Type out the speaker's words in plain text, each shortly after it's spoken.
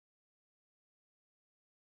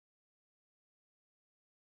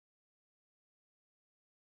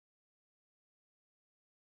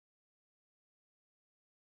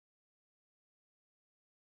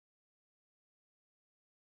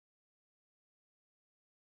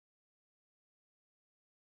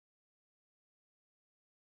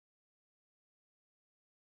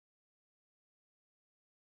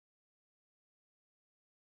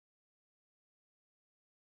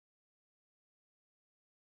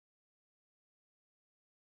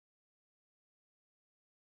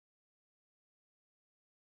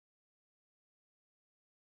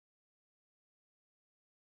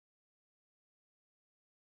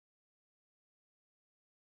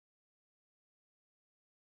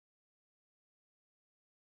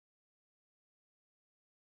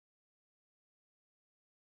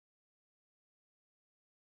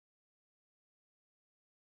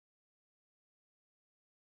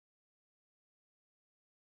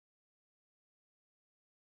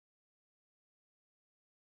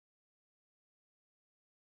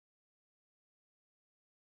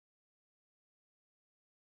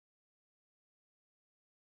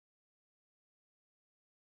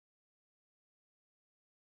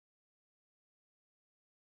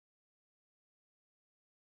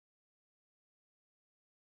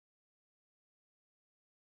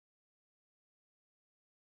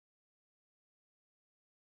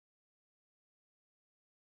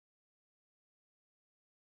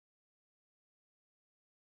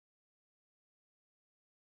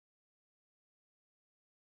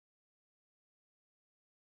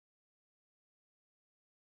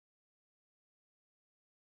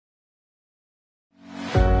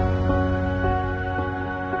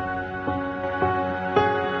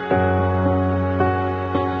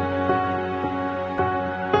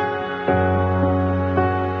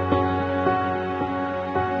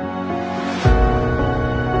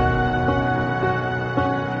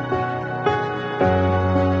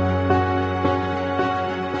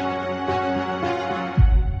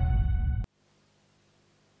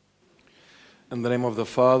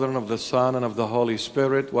Father, and of the Son, and of the Holy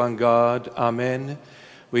Spirit, one God. Amen.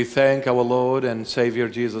 We thank our Lord and Savior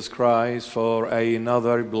Jesus Christ for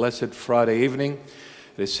another blessed Friday evening.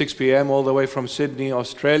 It is 6 p.m. all the way from Sydney,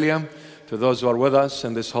 Australia. To those who are with us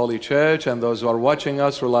in this holy church and those who are watching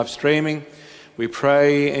us through live streaming, we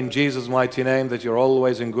pray in Jesus' mighty name that you're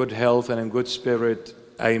always in good health and in good spirit.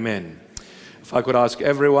 Amen. If I could ask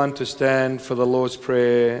everyone to stand for the Lord's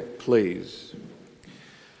Prayer, please.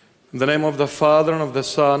 In the name of the Father, and of the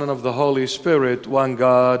Son, and of the Holy Spirit, one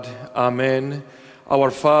God. Amen. Our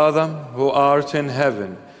Father, who art in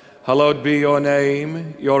heaven, hallowed be your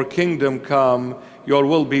name. Your kingdom come, your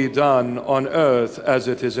will be done on earth as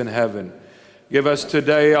it is in heaven. Give us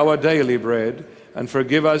today our daily bread, and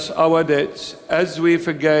forgive us our debts as we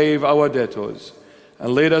forgave our debtors.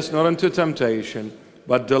 And lead us not into temptation,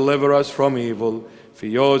 but deliver us from evil. For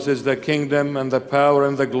yours is the kingdom and the power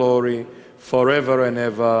and the glory, forever and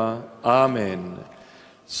ever. Amen.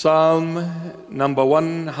 Psalm number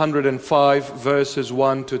 105, verses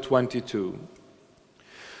 1 to 22.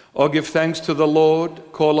 Oh, give thanks to the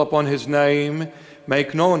Lord, call upon his name,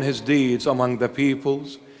 make known his deeds among the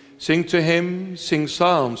peoples. Sing to him, sing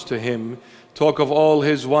psalms to him, talk of all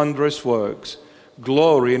his wondrous works.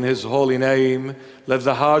 Glory in his holy name. Let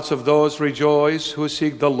the hearts of those rejoice who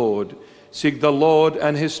seek the Lord. Seek the Lord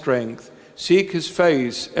and his strength. Seek his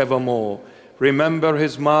face evermore. Remember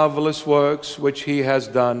his marvelous works which he has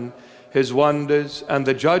done, his wonders and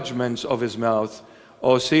the judgments of his mouth.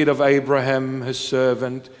 O seed of Abraham, his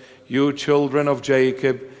servant, you children of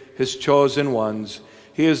Jacob, his chosen ones.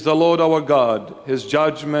 He is the Lord our God. His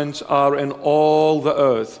judgments are in all the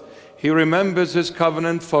earth. He remembers his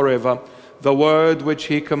covenant forever, the word which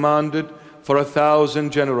he commanded for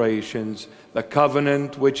 1,000 generations, the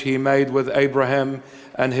covenant which he made with Abraham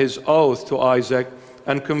and his oath to Isaac,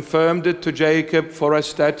 and confirmed it to Jacob for a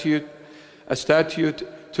statute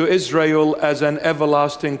to Israel as an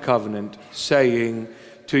everlasting covenant, saying,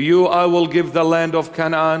 to you I will give the land of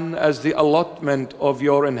Canaan as the allotment of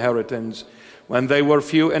your inheritance. When they were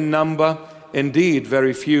few in number, indeed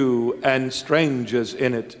very few, and strangers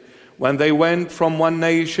in it, when they went from one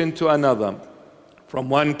nation to another, from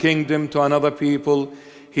one kingdom to another people,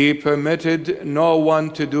 he permitted no one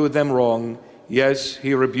to do them wrong. Yes,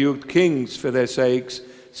 he rebuked kings for their sakes,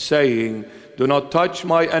 saying, do not touch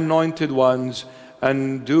my anointed ones,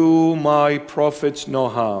 and do my prophets no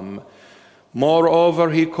harm. Moreover,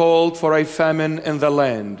 he called for a famine in the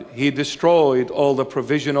land. He destroyed all the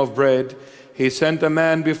provision of bread. He sent a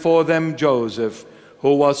man before them, Joseph,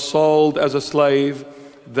 who was sold as a slave.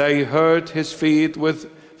 They hurt his feet with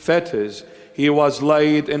fetters. He was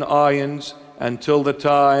laid in irons until the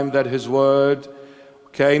time that his word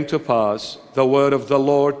came to pass. The word of the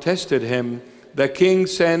Lord tested him. The king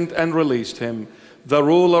sent and released him. The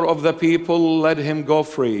ruler of the people let him go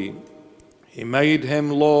free. He made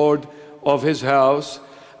him lord of his house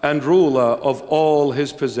and ruler of all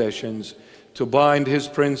his possessions, to bind his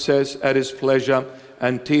princess at his pleasure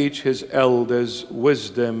and teach his elders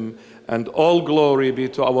wisdom. And all glory be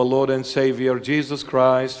to our Lord and Savior Jesus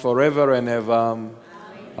Christ forever and ever. Amen.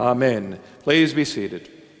 Amen. Please be seated.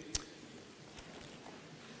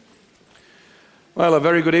 Well, a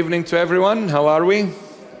very good evening to everyone. How are we?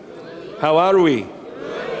 How are we?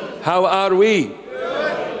 How are we?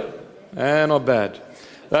 Not bad.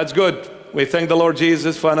 That's good. We thank the Lord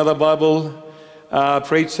Jesus for another Bible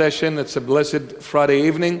preach session. It's a blessed Friday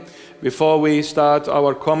evening. Before we start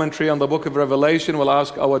our commentary on the book of Revelation, we'll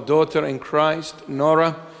ask our daughter in Christ,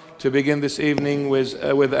 Nora, to begin this evening with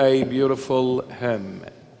a beautiful hymn.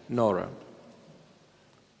 Nora.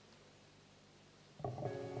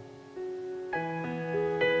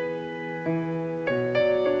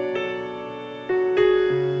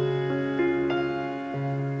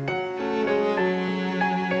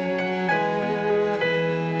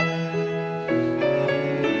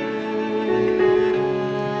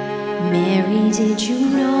 Mary, did you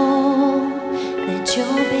know that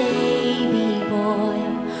your baby boy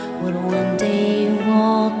would one day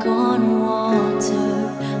walk on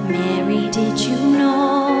water? Mary, did you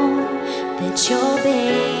know that your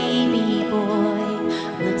baby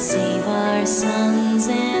boy would save our sons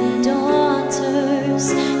and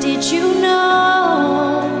daughters? Did you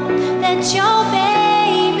know that your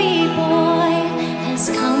baby boy has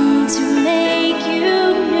come to make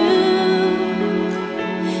you new?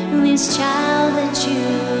 This child that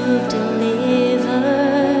you've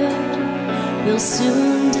delivered will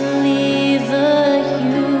soon deliver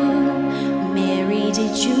you. Mary,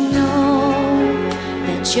 did you know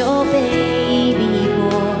that your baby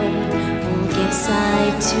boy will give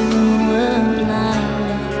sight to a blind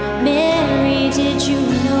man? Mary, did you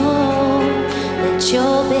know that your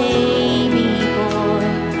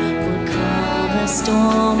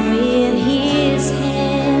storm with his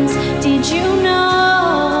hands. Did you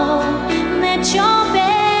know that your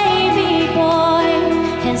baby boy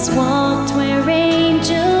has walked where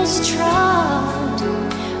angels trod?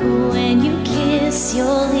 When you kiss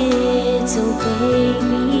your little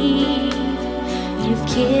baby, you've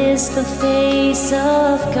kissed the face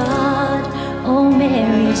of God. Oh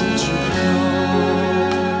Mary, did you know?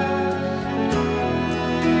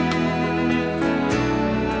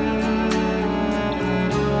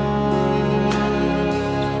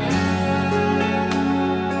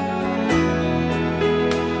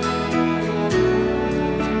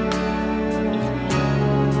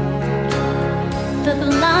 The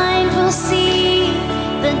blind will see,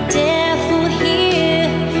 the deaf will hear,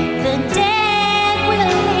 the dead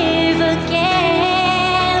will live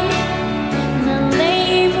again. The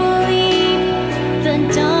lame will leap, the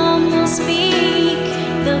dumb will speak,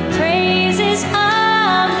 the praises of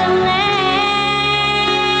the Lamb.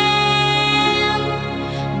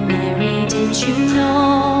 Mary, did you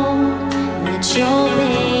know that your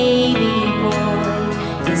baby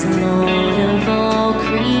boy is Lord of all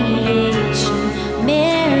creation?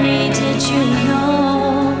 Mary, did you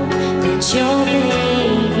know that your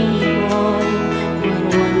baby boy would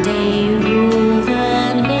one day rule the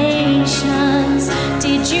nations?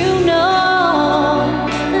 Did you know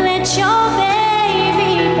that your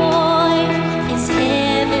baby boy is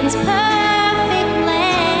heaven's perfect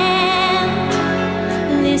lamb?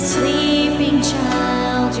 This sleeping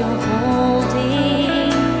child you're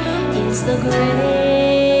holding is the great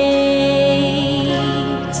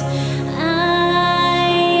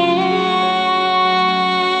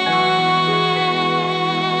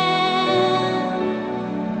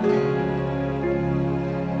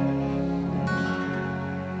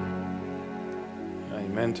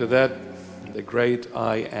Amen to that. The great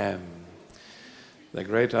I am. The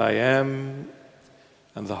great I am,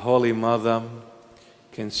 and the Holy Mother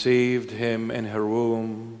conceived him in her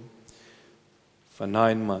womb for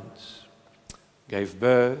 9 months, gave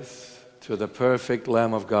birth to the perfect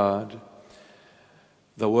Lamb of God,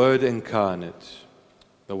 the Word incarnate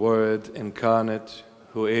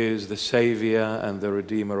who is the Savior and the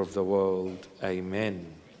Redeemer of the world. Amen.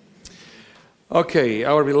 Okay,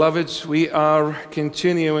 our beloveds, we are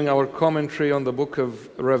continuing our commentary on the book of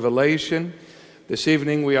Revelation. This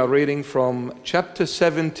evening we are reading from chapter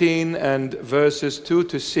 17 and verses 2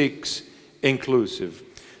 to 6 inclusive.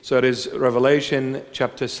 So it is Revelation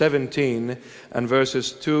chapter 17 and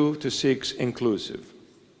verses 2 to 6 inclusive.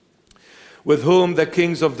 With whom the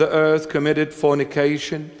kings of the earth committed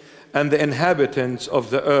fornication, and the inhabitants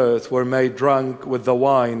of the earth were made drunk with the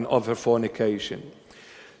wine of her fornication.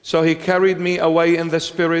 So he carried me away in the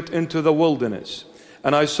spirit into the wilderness,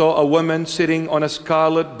 and I saw a woman sitting on a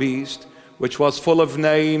scarlet beast, which was full of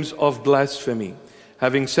names of blasphemy,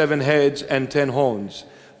 having 7 heads and 10 horns.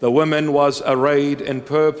 The woman was arrayed in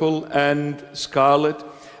purple and scarlet,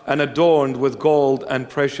 and adorned with gold and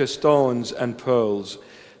precious stones and pearls,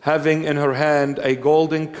 having in her hand a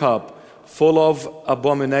golden cup full of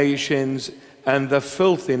abominations and the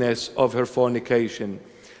filthiness of her fornication.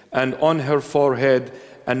 And on her forehead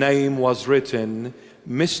a name was written,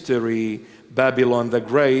 Mystery, Babylon the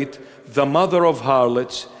Great, the mother of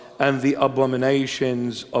harlots and the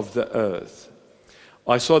abominations of the earth.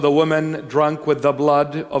 I saw the woman drunk with the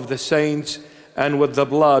blood of the saints and with the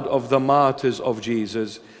blood of the martyrs of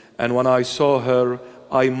Jesus. And when I saw her,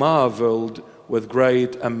 I marveled with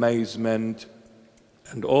great amazement.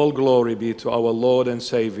 And all glory be to our Lord and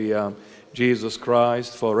Savior, Jesus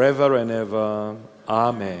Christ, forever and ever.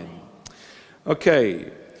 Amen.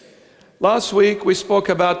 Okay, last week we spoke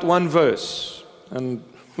about one verse, and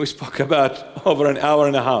we spoke about over an hour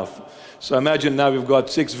and a half. So imagine now we've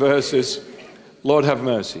got 6 verses. Lord have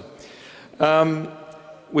mercy.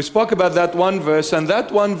 We spoke about that one verse, and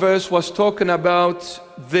that one verse was talking about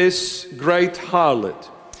this great harlot.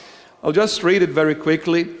 I'll just read it very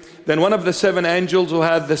quickly. Then one of the 7 angels who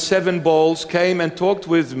had the 7 bowls came and talked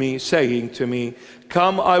with me, saying to me,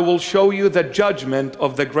 Come, I will show you the judgment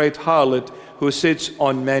of the great harlot who sits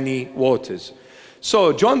on many waters.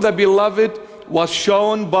 So John the Beloved was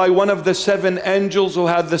shown by one of the 7 angels who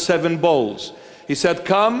had the 7 bowls. He said,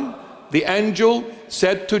 Come, the angel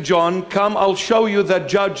said to John, Come, I'll show you the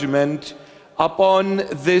judgment upon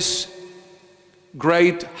this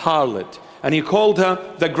great harlot. And he called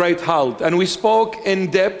her the great harlot. And we spoke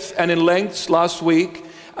in depth and in length last week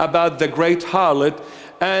about the great harlot.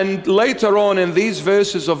 And later on in these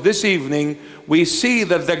verses of this evening, we see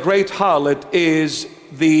that the great harlot is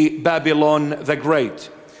the Babylon the Great.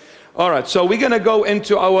 All right, so we're going to go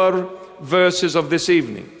into our verses of this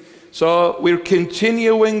evening. So we're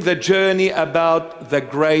continuing the journey about the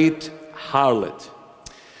great harlot.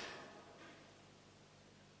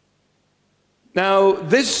 Now,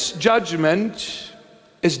 this judgment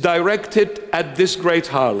is directed at this great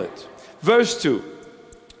harlot. Verse 2,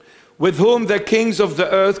 with whom the kings of the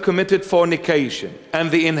earth committed fornication, and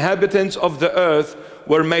the inhabitants of the earth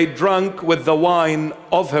were made drunk with the wine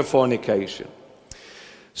of her fornication.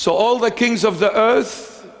 So all the kings of the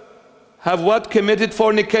earth have what? Committed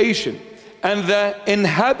fornication. And the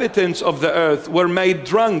inhabitants of the earth were made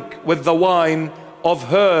drunk with the wine of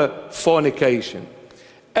her fornication.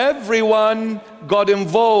 Everyone got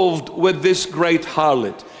involved with this great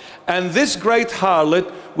harlot. And this great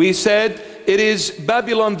harlot, we said, it is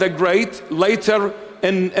Babylon the Great, later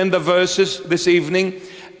in the verses this evening.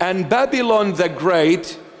 And Babylon the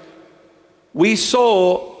Great, we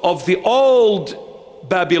saw of the old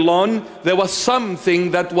Babylon, there was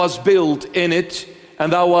something that was built in it,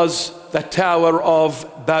 and that was the Tower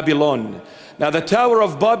of Babylon. Now the Tower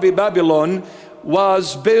of Babylon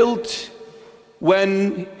was built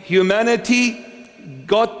when humanity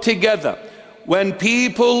got together. When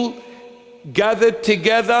people gathered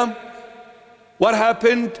together, what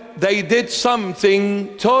happened? They did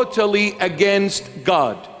something totally against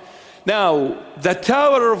God. Now, the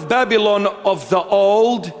Tower of Babylon of the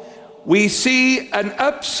old, we see an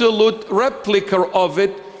absolute replica of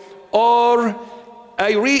it, or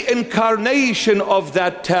a reincarnation of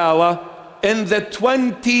that tower in the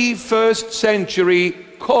 21st century,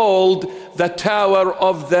 called the Tower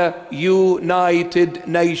of the United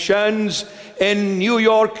Nations in New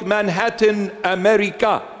York, Manhattan,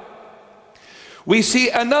 America. We see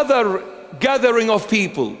another gathering of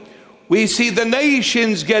people. We see the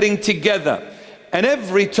nations getting together. And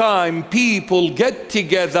every time people get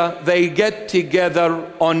together, they get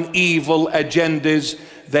together on evil agendas.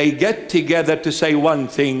 They get together to say one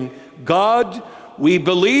thing: God, we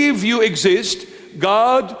believe you exist.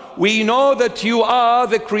 God, we know that you are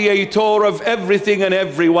the creator of everything and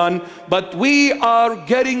everyone, but we are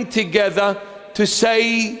getting together to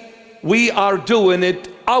say we are doing it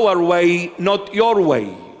our way, not your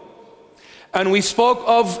way. And we spoke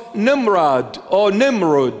of Nimrod, or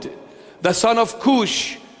Nimrod, the son of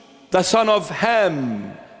Cush, the son of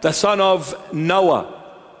Ham, the son of Noah.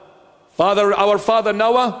 Our father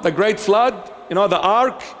Noah, the great flood, you know, the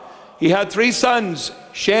ark, he had 3 sons,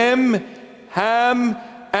 Shem, Ham,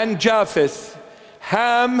 and Japheth.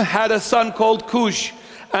 Ham had a son called Cush,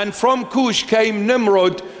 and from Cush came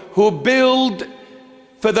Nimrod, who built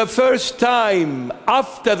for the first time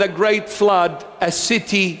after the great flood a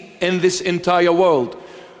city in this entire world.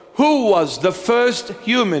 Who was the first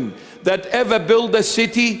human that ever built a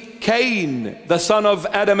city? Cain, the son of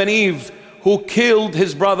Adam and Eve, who killed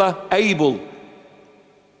his brother Abel.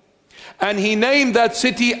 And he named that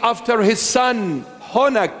city after his son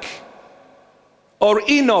Honak, or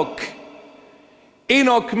Enoch.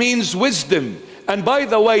 Enoch means wisdom. And by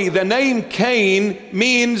the way, the name Cain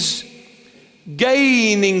means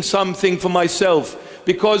gaining something for myself,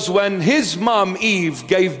 because when his mom Eve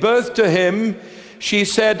gave birth to him, she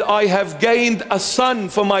said, I have gained a son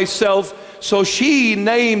for myself. So she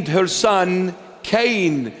named her son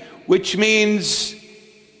Cain, which means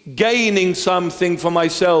gaining something for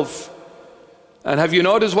myself. And have you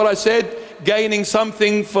noticed what I said? Gaining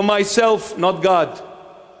something for myself, not God.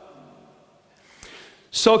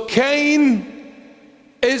 So Cain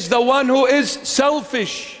is the one who is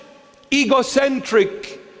selfish,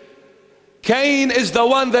 egocentric. Cain is the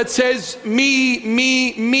one that says, me,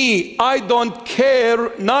 me, me. I don't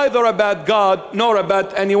care neither about God nor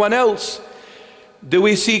about anyone else. Do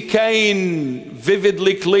we see Cain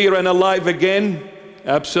vividly clear and alive again?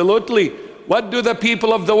 Absolutely. What do the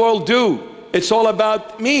people of the world do? It's all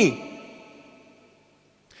about me.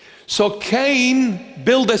 So Cain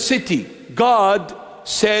built a city. God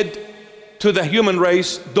said to the human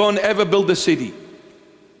race, don't ever build a city.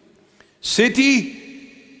 City,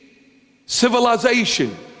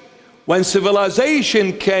 civilization. When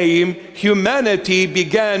civilization came, humanity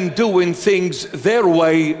began doing things their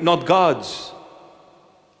way, not God's.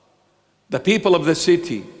 The people of the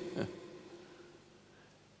city.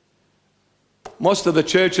 Most of the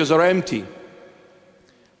churches are empty.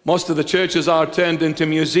 Most of the churches are turned into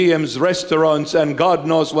museums, restaurants, and God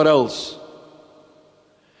knows what else.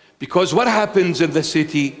 Because what happens in the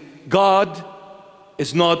city, God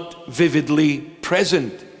is not vividly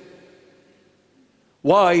present.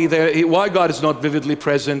 Why God is not vividly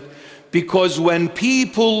present? Because when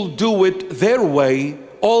people do it their way,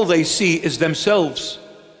 all they see is themselves.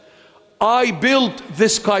 I built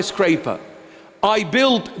this skyscraper. I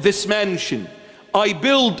built this mansion. I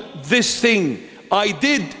built this thing. I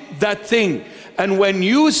did that thing. And when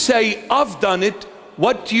you say, I've done it,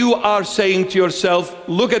 what you are saying to yourself,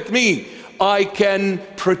 look at me. I can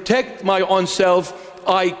protect my own self.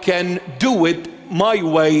 I can do it my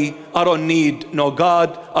way. I don't need no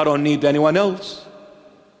God. I don't need anyone else.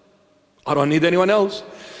 I don't need anyone else.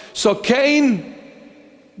 So Cain,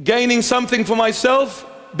 gaining something for myself,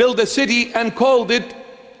 built a city and called it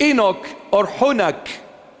Enoch or Hunak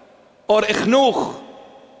or Ichnuch.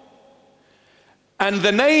 And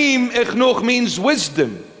the name Ichnuch means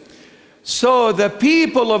wisdom. So the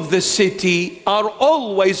people of the city are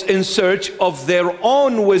always in search of their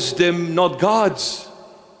own wisdom, not God's.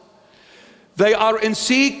 They are in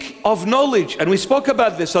seek of knowledge. And we spoke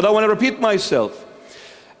about this, so I don't want to repeat myself.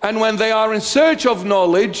 And when they are in search of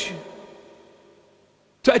knowledge,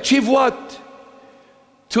 to achieve what?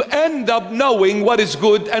 To end up knowing what is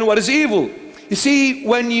good and what is evil. You see,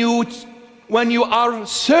 when you are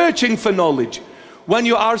searching for knowledge, when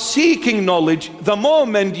you are seeking knowledge, the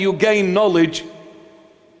moment you gain knowledge,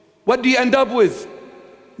 what do you end up with?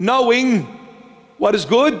 Knowing what is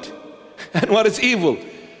good and what is evil.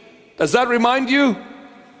 Does that remind you?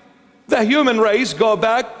 The human race go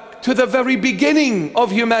back to the very beginning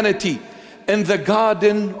of humanity. In the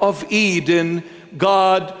Garden of Eden,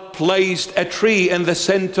 God placed a tree in the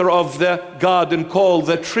center of the garden called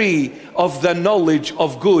the tree of the knowledge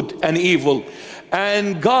of good and evil.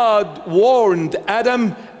 And God warned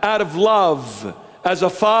Adam out of love, as a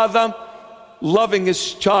father loving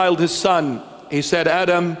his child, his son. He said,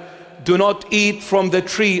 Adam, do not eat from the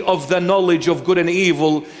tree of the knowledge of good and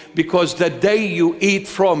evil, because the day you eat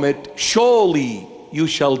from it, surely you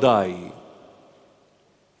shall die.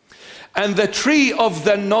 And the tree of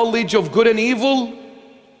the knowledge of good and evil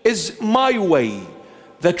is my way.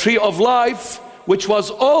 The tree of life, which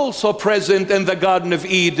was also present in the Garden of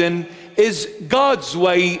Eden, is God's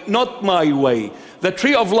way, not my way. The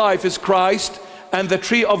tree of life is Christ, and the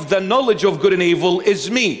tree of the knowledge of good and evil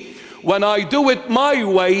is me. When I do it my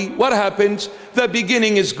way, what happens? The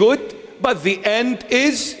beginning is good, but the end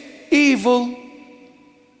is evil.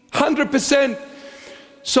 100%.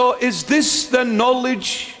 So is this the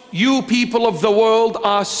knowledge you people of the world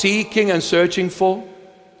are seeking and searching for?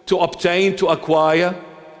 To obtain, to acquire?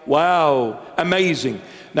 Wow, amazing.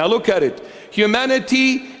 Now look at it.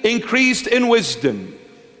 Humanity increased in wisdom.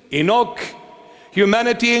 Enoch,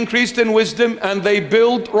 humanity increased in wisdom, and they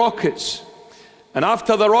built rockets. And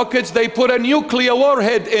after the rockets, they put a nuclear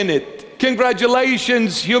warhead in it.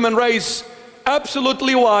 Congratulations, human race.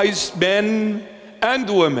 Absolutely wise men and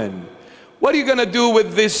women. What are you going to do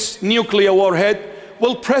with this nuclear warhead?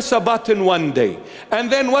 We'll press a button one day.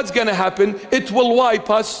 And then what's going to happen? It will wipe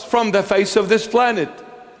us from the face of this planet.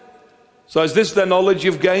 So is this the knowledge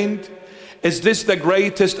you've gained? Is this the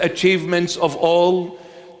greatest achievements of all?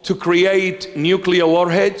 To create nuclear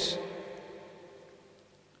warheads?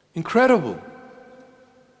 Incredible.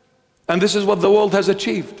 And this is what the world has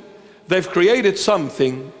achieved. They've created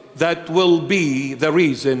something that will be the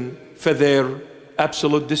reason for their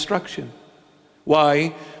absolute destruction.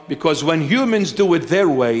 Why? Because when humans do it their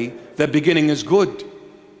way, the beginning is good,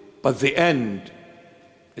 but the end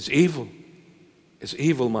is evil. It's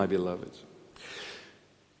evil, my beloveds.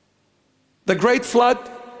 The great flood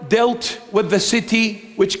dealt with the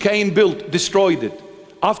city which Cain built, destroyed it.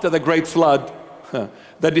 After the great flood,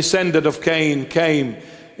 the descendant of Cain came.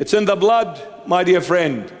 It's in the blood, my dear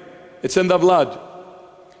friend. It's in the blood.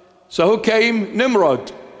 So who came?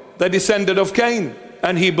 Nimrod, the descendant of Cain.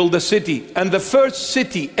 And he built a city. And the first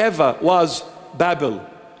city ever was Babel,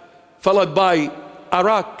 followed by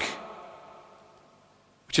Iraq,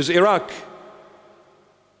 which is Iraq,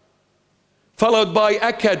 followed by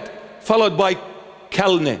Akkad, followed by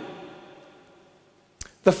Calneh.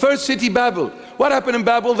 The first city, Babel. What happened in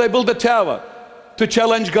Babel? They built a tower to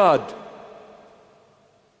challenge God.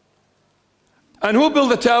 And who built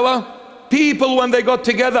the tower? People, when they got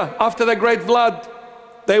together after the great flood.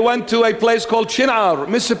 They went to a place called Shinar,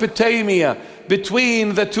 Mesopotamia,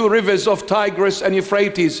 between the two rivers of Tigris and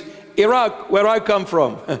Euphrates. Iraq, where I come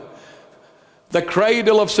from. The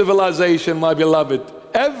cradle of civilization, my beloved.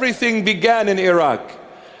 Everything began in Iraq.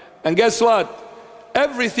 And guess what?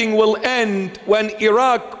 Everything will end when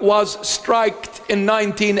Iraq was struck in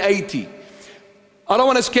 1980. I don't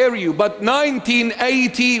want to scare you, but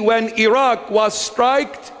 1980, when Iraq was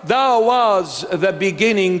struck, that was the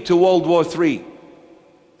beginning to World War III.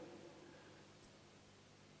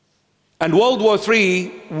 And World War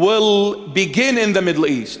III will begin in the Middle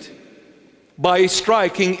East by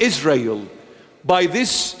striking Israel, by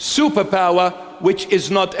this superpower which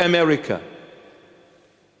is not America.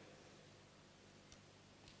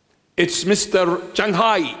 It's Mr.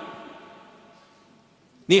 Shanghai.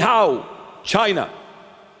 Ni hao, China.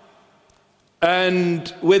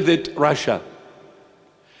 And with it, Russia.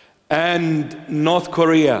 And North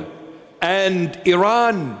Korea. And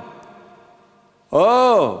Iran.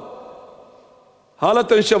 Oh.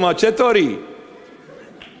 حالتون شما چطوری؟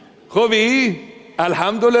 خوبی؟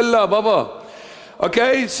 Alhamdulillah, Baba.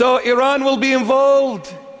 Okay, so Iran will be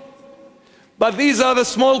involved. But these are the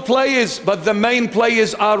small players, but the main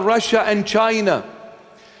players are Russia and China.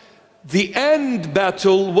 The end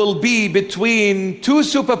battle will be between two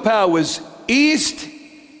superpowers, East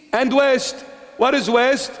and West. What is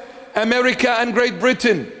West? America and Great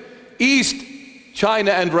Britain. East,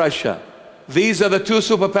 China and Russia. These are the two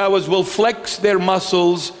superpowers will flex their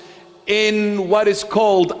muscles in what is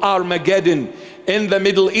called Armageddon. In the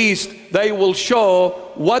Middle East, they will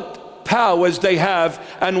show what powers they have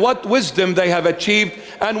and what wisdom they have achieved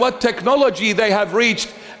and what technology they have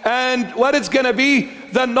reached and what it's going to be,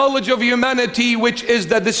 the knowledge of humanity, which is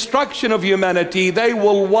the destruction of humanity. They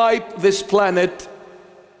will wipe this planet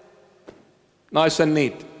nice and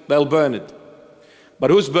neat. They'll burn it. But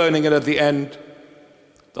who's burning it at the end?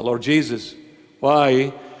 The Lord Jesus.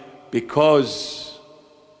 Why? Because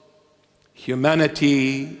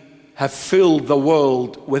humanity have filled the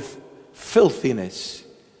world with filthiness,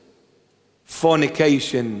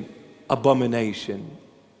 fornication, abomination.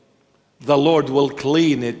 The Lord will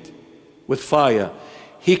clean it with fire.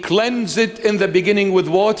 He cleansed it in the beginning with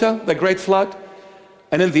water, the great flood,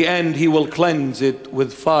 and in the end He will cleanse it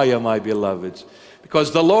with fire, my beloveds.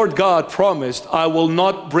 Because the Lord God promised, I will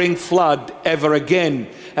not bring flood ever again.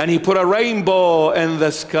 And He put a rainbow in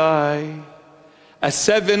the sky, a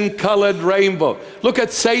 7-colored rainbow. Look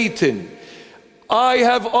at Satan. I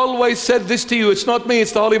have always said this to you, it's not me,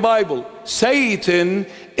 it's the Holy Bible. Satan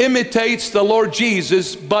imitates the Lord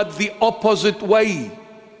Jesus, but the opposite way.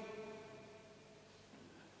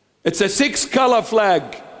 It's a 6-color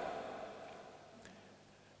flag.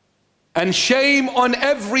 And shame on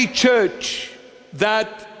every church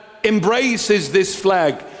that embraces this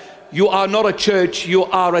flag. You are not a church, you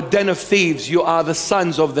are a den of thieves. You are the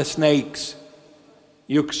sons of the snakes.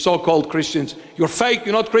 You so-called Christians, you're fake,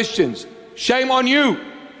 you're not Christians. Shame on you.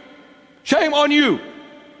 Shame on you.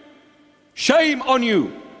 Shame on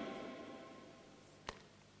you.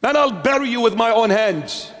 Then I'll bury you with my own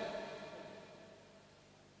hands.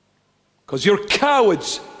 Because you're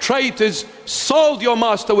cowards, traitors, sold your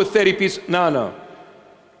master with 30 pieces. No.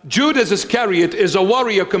 Judas Iscariot is a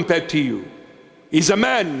warrior compared to you. He's a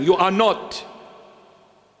man, you are not.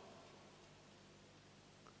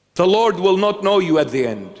 The Lord will not know you at the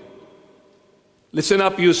end. Listen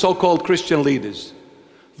up, you so-called Christian leaders.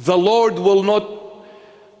 The Lord will not,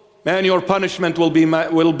 man, your punishment will be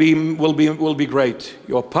great.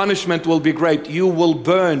 Your punishment will be great. You will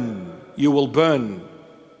burn. You will burn.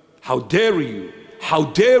 How dare you? How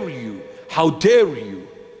dare you? How dare you?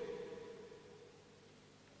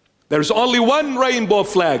 There's only one rainbow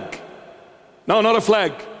flag. No, not a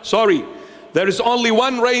flag. Sorry. There is only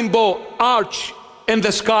one rainbow arch in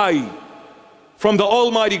the sky from the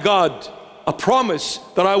Almighty God. A promise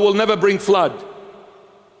that I will never bring flood.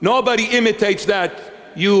 Nobody imitates that.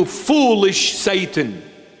 You foolish Satan.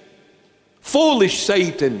 Foolish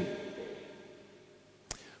Satan.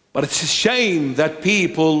 But it's a shame that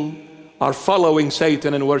people are following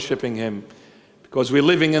Satan and worshiping him. Because we're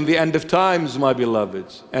living in the end of times, my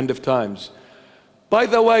beloveds. End of times. By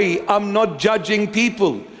the way, I'm not judging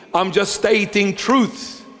people. I'm just stating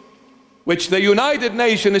truth, which the United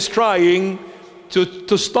Nations is trying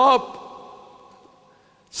to stop.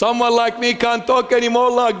 Someone like me can't talk anymore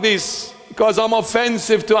like this because I'm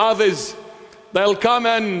offensive to others. They'll come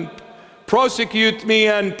and prosecute me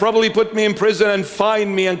and probably put me in prison and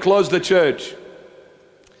fine me and close the church.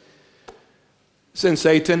 Listen,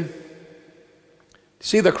 Satan.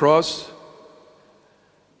 See the cross?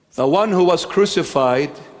 The one who was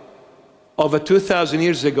crucified over 2,000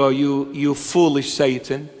 years ago, you foolish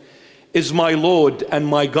Satan, is my Lord and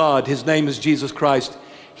my God. His name is Jesus Christ.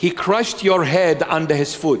 He crushed your head under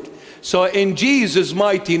his foot. So in Jesus'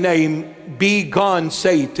 mighty name, be gone,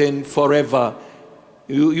 Satan, forever.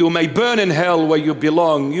 You may burn in hell where you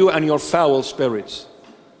belong, you and your foul spirits.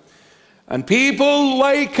 And people,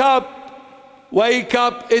 wake up. Wake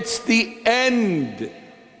up, it's the end.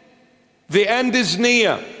 The end is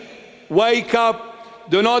near. Wake up.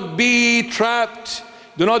 Do not be trapped.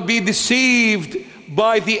 Do not be deceived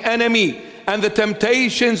by the enemy and the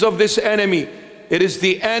temptations of this enemy. It is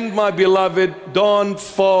the end, my beloved. Don't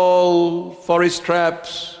fall for his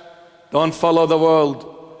traps. Don't follow the world.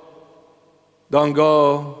 Don't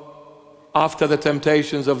go after the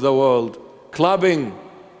temptations of the world. Clubbing,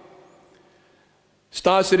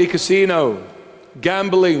 Star City Casino,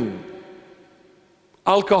 gambling,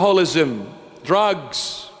 alcoholism,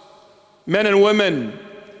 drugs, men and women,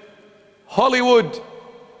 Hollywood.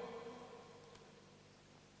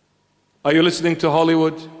 Are you listening to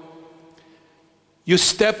Hollywood? You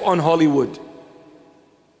step on Hollywood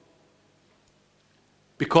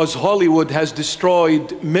because Hollywood has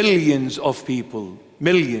destroyed millions of people,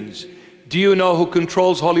 millions. Do you know who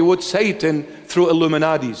controls Hollywood? Satan through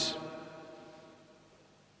Illuminatis.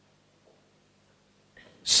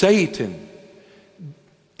 Satan.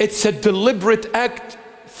 It's a deliberate act.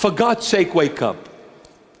 For God's sake, wake up.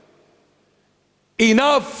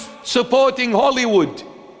 Enough supporting Hollywood.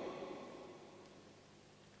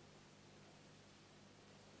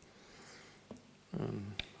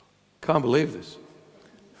 Can't believe this.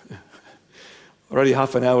 Already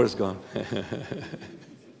half an hour is gone.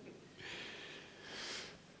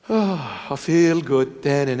 Oh, I feel good.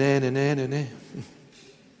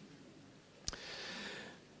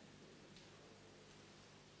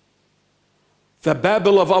 The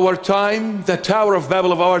Babel of our time, the Tower of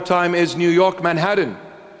Babel of our time is New York, Manhattan.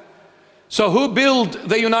 So who built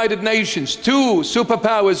the United Nations? Two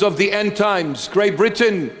superpowers of the end times, Great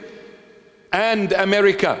Britain and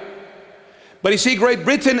America. But you see, Great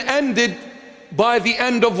Britain ended by the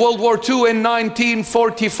end of World War II in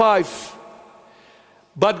 1945.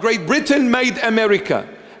 But Great Britain made America,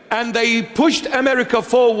 and they pushed America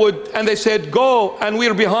forward, and they said, go, and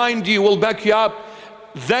we're behind you, we'll back you up.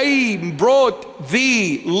 They brought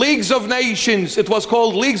the Leagues of Nations. It was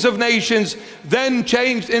called Leagues of Nations, then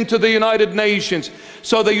changed into the United Nations.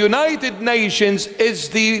 So the United Nations is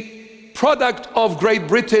the product of Great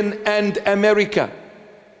Britain and America.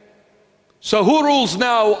 So who rules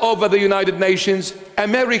now over the United Nations?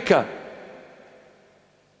 America.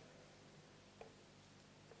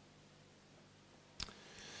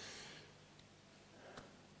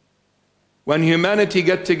 When humanity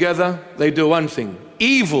get together, they do one thing: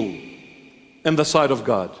 evil in the sight of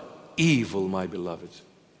God. Evil, my beloved.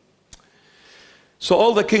 So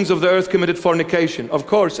all the kings of the earth committed fornication, of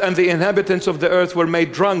course, and the inhabitants of the earth were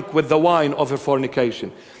made drunk with the wine of her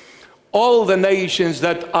fornication. All the nations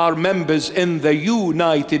that are members in the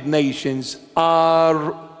United Nations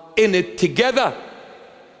are in it together.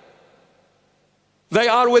 They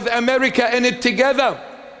are with America in it together.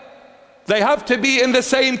 They have to be in the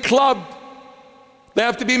same club. They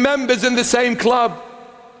have to be members in the same club.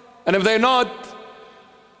 And if they're not,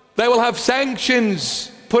 they will have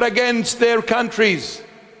sanctions put against their countries.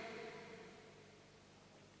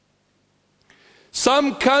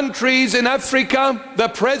 Some countries in Africa, the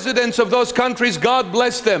presidents of those countries, God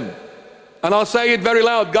bless them. And I'll say it very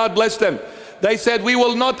loud, God bless them. They said, we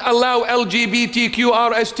will not allow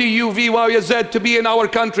LGBTQRSTUVYZ to be in our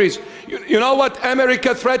countries. You know what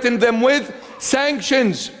America threatened them with?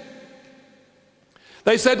 Sanctions.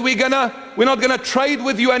 They said, we're not gonna trade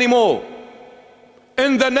with you anymore.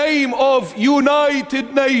 In the name of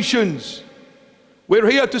United Nations. We're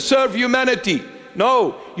here to serve humanity.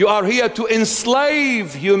 No, you are here to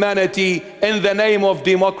enslave humanity in the name of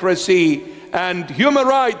democracy and human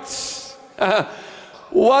rights.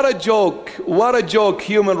 What a joke, what a joke,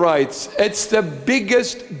 human rights. It's the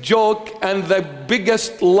biggest joke and the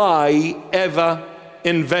biggest lie ever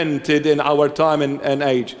invented in our time and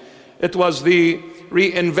age. It was the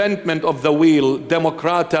reinvention of the wheel,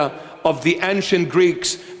 Democrata, of the ancient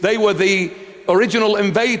Greeks. They were the original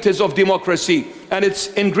inventors of democracy, and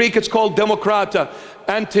in Greek it's called Demokrata.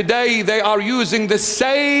 And today they are using the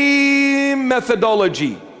same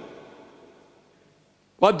methodology.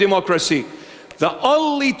 What democracy? The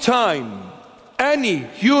only time any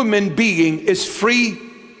human being is free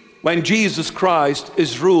when Jesus Christ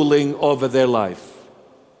is ruling over their life.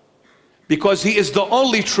 Because He is the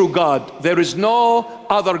only true God. There is no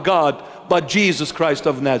other God but Jesus Christ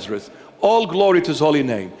of Nazareth. All glory to His holy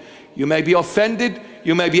name. You may be offended,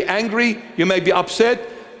 you may be angry, you may be upset.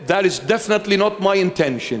 That is definitely not my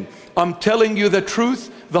intention. I'm telling you the truth,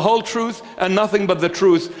 the whole truth, and nothing but the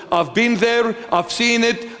truth. I've been there, I've seen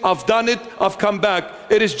it, I've done it, I've come back.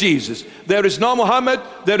 It is Jesus. There is no Muhammad,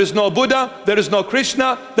 there is no Buddha, there is no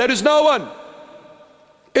Krishna, there is no one.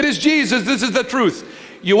 It is Jesus. This is the truth.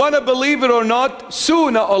 You want to believe it or not,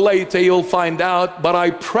 sooner or later you'll find out, but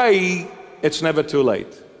I pray it's never too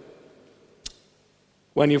late.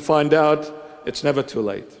 When you find out, it's never too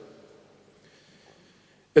late.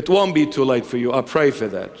 It won't be too late for you. I pray for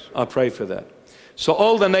that. I pray for that. So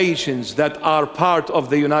all the nations that are part of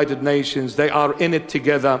the United Nations, they are in it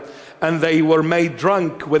together, and they were made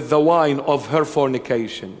drunk with the wine of her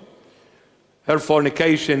fornication. Her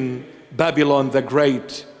fornication, Babylon the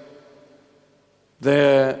Great,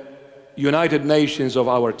 the United Nations of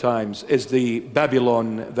our times is the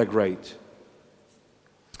Babylon the Great.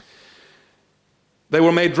 They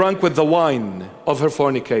were made drunk with the wine of her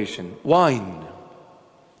fornication. Wine.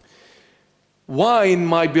 Wine,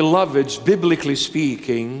 my beloveds, biblically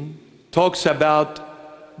speaking, talks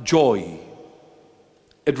about joy.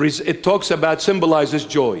 It talks about, symbolizes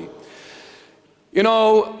joy. You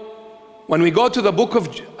know, when we go to the book of,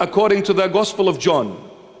 according to the Gospel of John,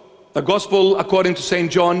 the Gospel according to St.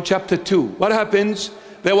 John chapter 2, what happens?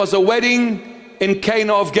 There was a wedding in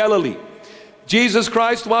Cana of Galilee. Jesus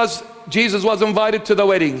was invited to the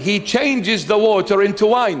wedding. He changes the water into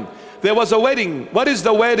wine. There was a wedding. What is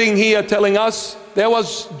the wedding here telling us? There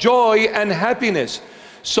was joy and happiness.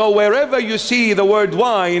 So wherever you see the word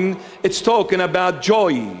wine, it's talking about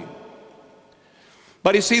joy.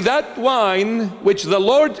 But you see, that wine, which the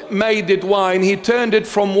Lord made it wine, He turned it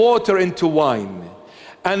from water into wine.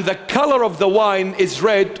 And the color of the wine is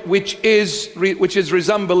red, which is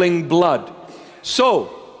resembling blood. So,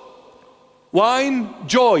 wine,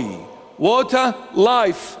 joy. Water,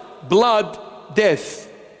 life. Blood, death.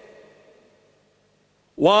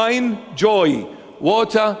 Wine, joy.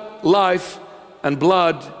 Water, life. And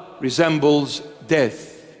blood resembles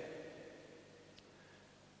death.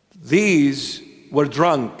 These were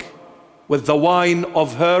drunk with the wine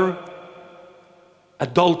of her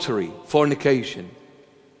adultery, fornication.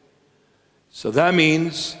 So that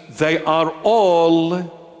means they are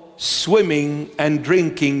all swimming and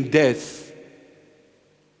drinking death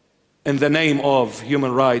in the name of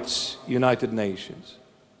Human Rights, United Nations.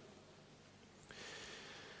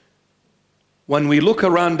 When we look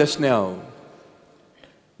around us now,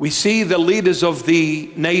 we see the leaders of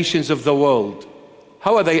the nations of the world.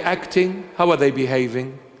 How are they acting? How are they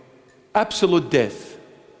behaving? Absolute death.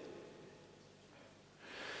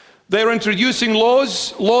 They're introducing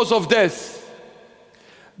laws of death.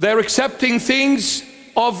 They're accepting things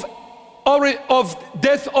of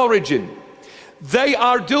death origin. They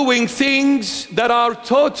are doing things that are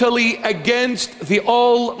totally against the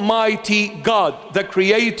Almighty God, the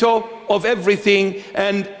Creator of everything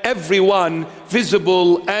and everyone,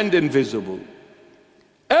 visible and invisible.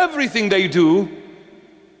 Everything they do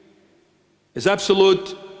is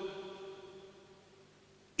absolute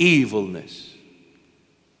evilness.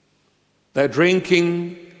 They're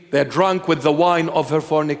drunk with the wine of her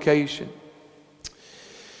fornication.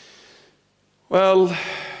 Well,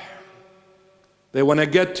 they want to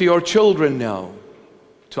get to your children now,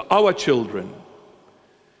 to our children,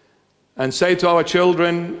 and say to our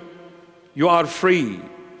children, you are free.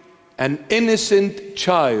 An innocent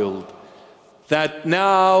child that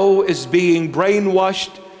now is being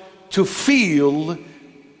brainwashed to feel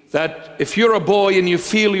that if you're a boy and you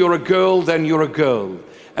feel you're a girl, then you're a girl.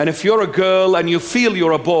 And if you're a girl and you feel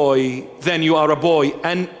you're a boy, then you are a boy.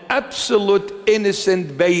 An absolute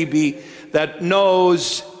innocent baby that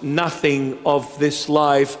knows nothing of this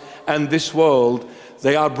life and this world.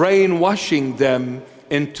 They are brainwashing them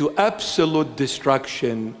into absolute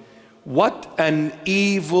destruction. What an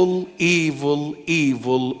evil, evil,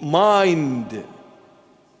 evil mind.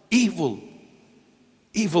 Evil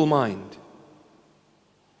mind.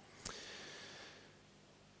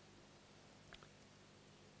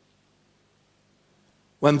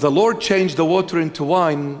 When the Lord changed the water into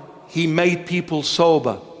wine, He made people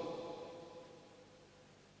sober.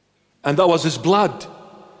 And that was His blood.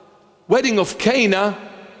 Wedding of Cana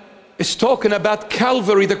is talking about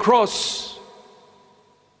Calvary, the cross.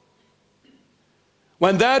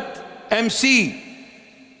 When that MC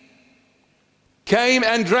came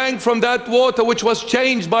and drank from that water which was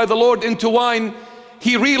changed by the Lord into wine,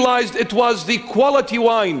 he realized it was the quality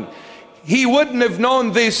wine. He wouldn't have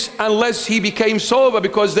known this unless he became sober,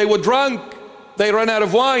 because they were drunk. They ran out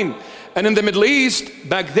of wine. And in the Middle East,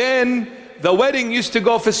 back then, the wedding used to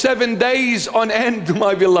go for 7 days on end,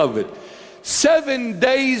 my beloved. 7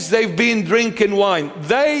 days they've been drinking wine.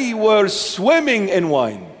 They were swimming in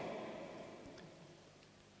wine.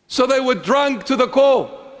 So they were drunk to the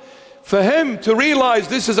core. For him to realize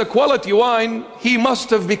this is a quality wine, he must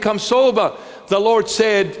have become sober. The Lord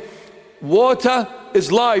said, water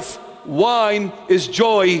is life, wine is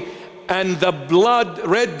joy, and the blood,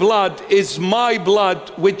 red blood, is my blood,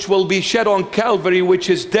 which will be shed on Calvary, which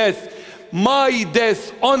is death. My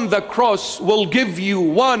death on the cross will give you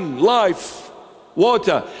one life,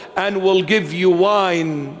 water, and will give you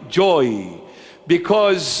wine, joy.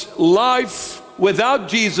 Because life without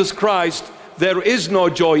Jesus Christ, there is no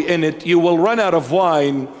joy in it. You will run out of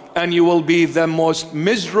wine and you will be the most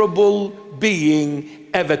miserable being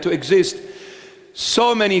ever to exist.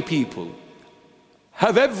 So many people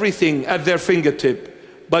have everything at their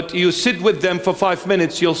fingertip, But you sit with them for 5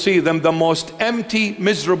 minutes, you'll see them the most empty,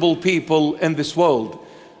 miserable people in this world.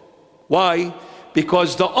 Why?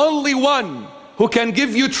 Because the only one who can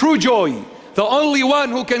give you true joy, the only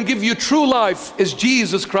one who can give you true life is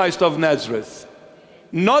Jesus Christ of Nazareth.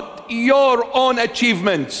 Not your own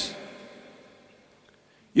achievements.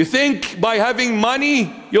 You think by having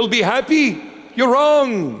money you'll be happy? You're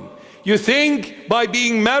wrong. You think by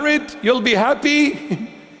being married you'll be happy?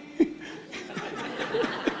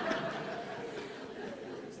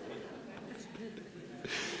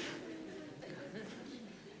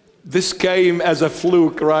 This came as a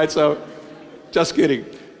fluke, right? So, just kidding.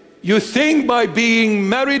 You think by being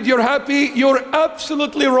married you're happy? You're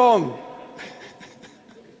absolutely wrong.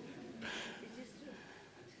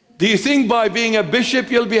 Do you think by being a bishop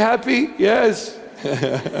you'll be happy? Yes.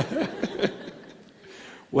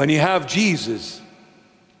 When you have Jesus,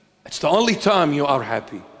 it's the only time you are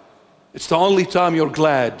happy. It's the only time you're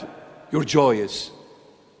glad, you're joyous.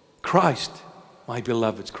 Christ, my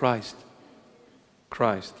beloveds, Christ.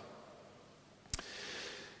 Christ.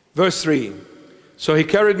 Verse 3. So he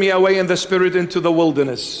carried me away in the spirit into the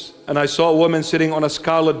wilderness, and I saw a woman sitting on a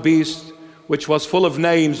scarlet beast, which was full of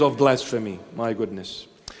names of blasphemy. My goodness.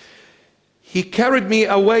 He carried me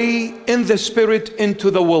away in the spirit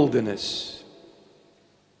into the wilderness.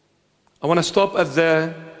 I want to stop at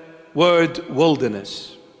the word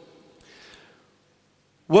wilderness.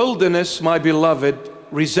 Wilderness, my beloved,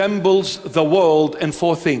 resembles the world in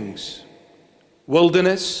 4 things.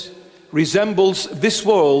 Wilderness resembles this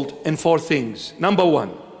world in 4 things. Number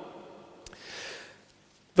 1,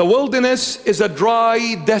 the wilderness is a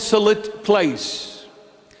dry, desolate place.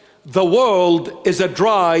 The world is a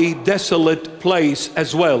dry, desolate place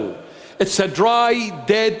as well. It's a dry,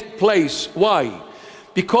 dead place. Why?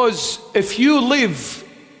 Because if you live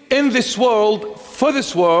in this world, for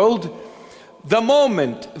this world, the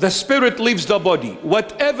moment the spirit leaves the body,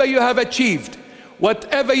 whatever you have achieved,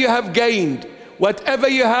 whatever you have gained, whatever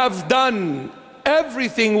you have done,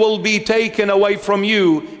 everything will be taken away from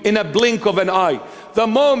you in a blink of an eye. The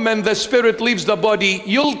moment the spirit leaves the body,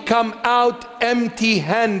 you'll come out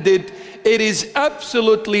empty-handed. It is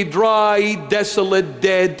absolutely dry, desolate,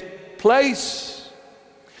 dead place.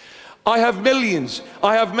 I have millions,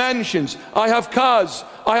 I have mansions, I have cars,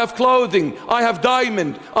 I have clothing, I have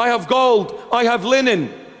diamond, I have gold, I have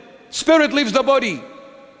linen. Spirit leaves the body.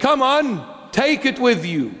 Come on, take it with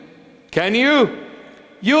you. Can you?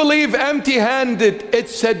 You leave empty-handed.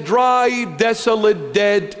 It's a dry, desolate,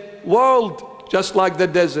 dead world, just like the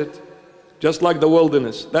desert, just like the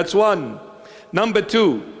wilderness. That's one. Number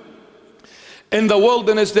 2, in the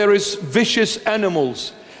wilderness there is vicious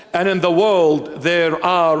animals, and in the world there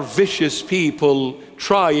are vicious people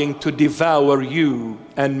trying to devour you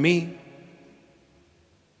and me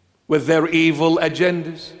with their evil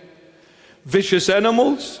agendas. Vicious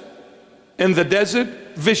animals in the desert,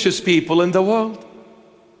 vicious people in the world.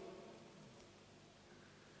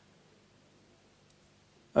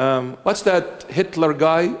 What's that Hitler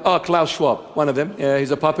guy? Oh, Klaus Schwab, one of them. Yeah, he's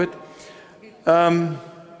a puppet.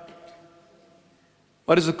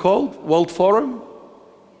 What is it called? World Forum?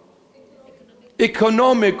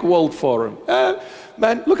 Economic World Forum.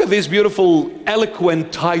 Man, look at these beautiful,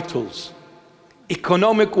 eloquent titles.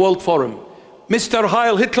 Economic World Forum. Mr.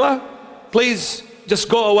 Heil Hitler, please just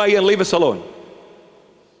go away and leave us alone.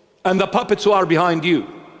 And the puppets who are behind you,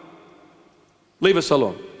 leave us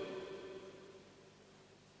alone.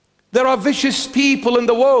 There are vicious people in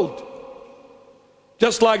the world,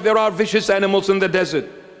 just like there are vicious animals in the desert.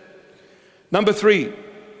 Number 3,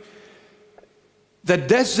 the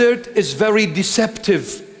desert is very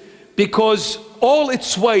deceptive because all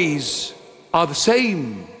its ways are the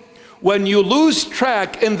same. When you lose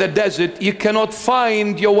track in the desert, you cannot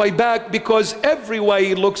find your way back because every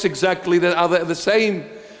way looks exactly the same.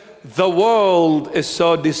 The world is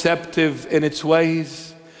so deceptive in its ways.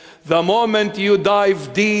 The moment you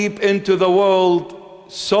dive deep into the world,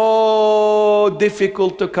 so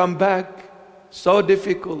difficult to come back, so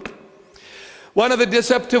difficult. One of the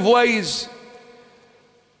deceptive ways,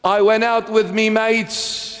 I went out with me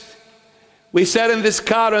mates. We sat in this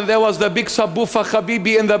car and there was the big Sabufa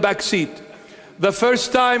Habibi in the back seat. The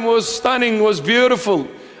first time was stunning, was beautiful.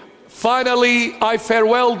 Finally, I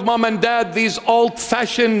farewelled mom and dad, these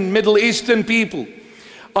old-fashioned Middle Eastern people.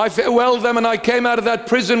 I farewelled them and I came out of that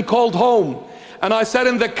prison called home. And I sat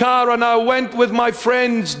in the car and I went with my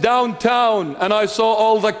friends downtown and I saw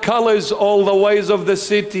all the colors, all the ways of the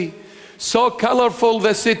city. So colorful,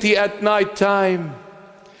 the city at night time.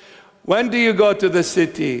 When do you go to the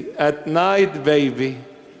city? At night, baby.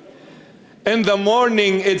 In the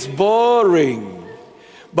morning, it's boring.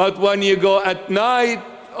 But when you go at night,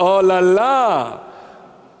 Oh la la.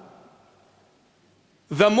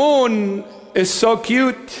 The moon is so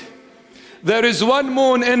cute. There is one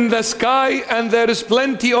moon in the sky and there is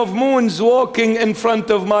plenty of moons walking in front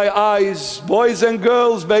of my eyes. Boys and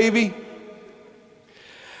girls, baby.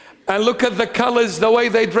 And look at the colors, the way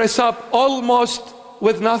they dress up, almost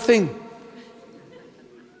with nothing.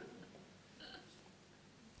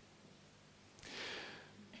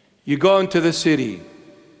 You go into the city,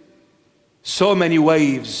 so many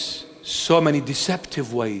waves, so many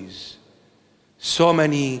deceptive ways, so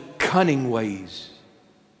many cunning ways,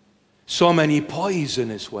 so many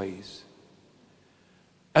poisonous ways.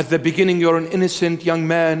 At the beginning, you're an innocent young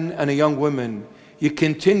man and a young woman. You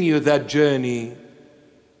continue that journey.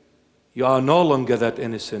 You are no longer that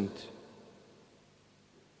innocent.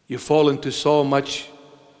 You fall into so much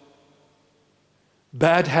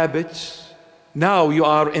bad habits. Now you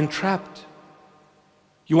are entrapped.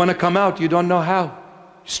 You want to come out, you don't know how.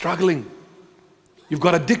 You're struggling. You've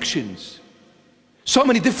got addictions. So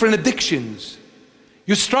many different addictions.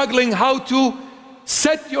 You're struggling how to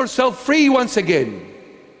set yourself free once again.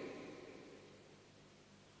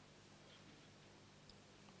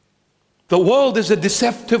 The world is a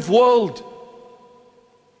deceptive world.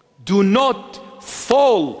 Do not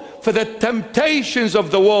fall for the temptations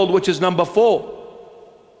of the world, which is number 4.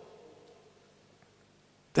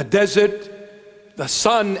 The desert, the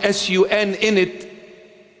sun, S-U-N in it,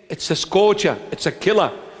 it's a scorcher, it's a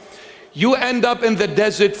killer. You end up in the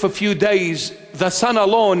desert for a few days, the sun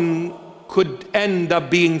alone could end up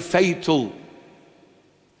being fatal.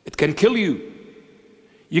 It can kill you.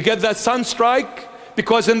 You get that sun strike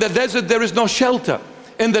because in the desert there is no shelter.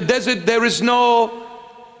 In the desert there is no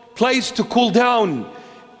place to cool down.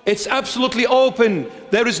 It's absolutely open.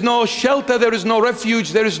 There is no shelter, there is no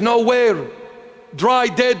refuge, there is nowhere. Dry,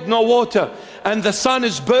 dead, no water. And the sun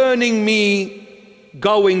is burning me,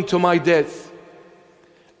 going to my death.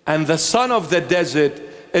 And the sun of the desert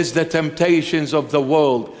is the temptations of the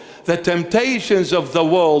world. The temptations of the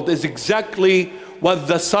world is exactly what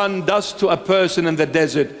the sun does to a person in the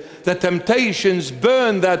desert. The temptations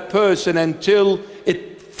burn that person until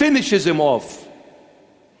it finishes him off.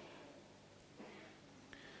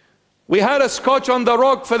 We had a scotch on the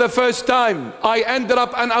rock for the first time. I ended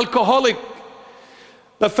up an alcoholic.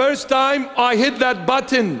 The first time I hit that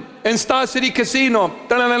button in Star City Casino,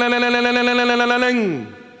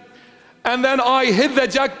 and then I hit the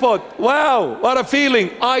jackpot. Wow, what a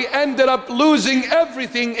feeling. I ended up losing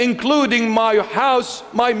everything, including my house,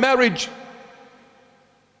 my marriage.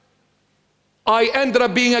 I ended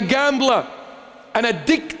up being a gambler, an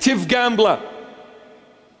addictive gambler.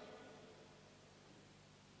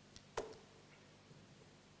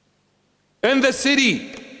 In the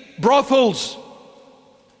city, brothels.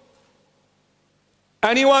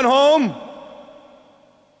 Anyone home?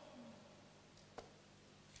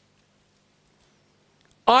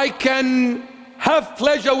 I can have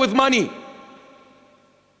pleasure with money.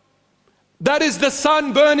 That is the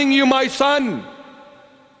sun burning you, my son.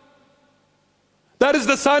 That is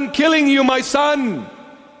the sun killing you, my son.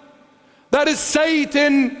 That is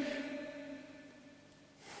Satan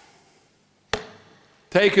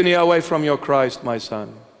taking you away from your Christ, my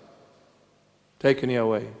son. Taking you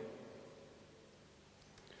away.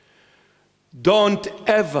 Don't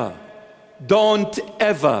ever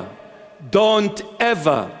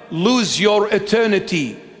lose your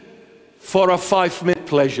eternity for a 5-minute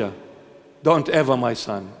pleasure. Don't ever, my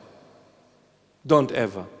son. Don't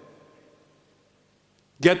ever.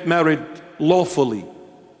 Get married lawfully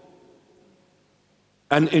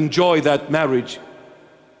and enjoy that marriage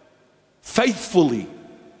faithfully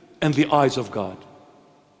in the eyes of God.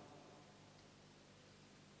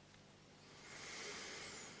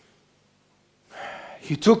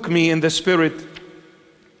 He took me in the spirit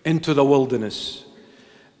into the wilderness,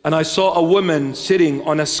 and I saw a woman sitting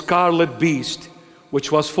on a scarlet beast,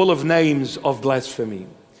 which was full of names of blasphemy.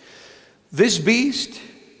 This beast,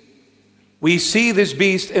 we see this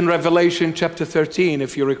beast in Revelation chapter 13,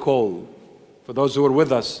 if you recall, for those who were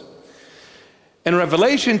with us. In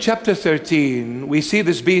Revelation chapter 13, we see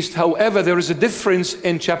this beast. However, there is a difference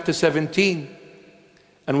in chapter 17,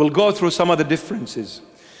 and we'll go through some of the differences.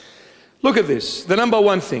 Look at this, the number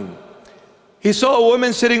one thing. He saw a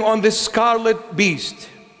woman sitting on this scarlet beast,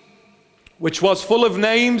 which was full of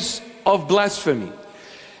names of blasphemy.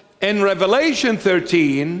 In Revelation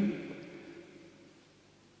 13,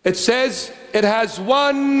 it says it has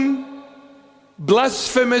one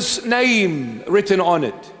blasphemous name written on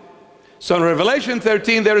it. So in Revelation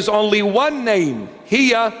 13, there is only one name.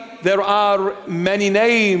 Here, there are many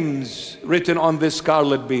names written on this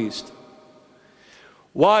scarlet beast.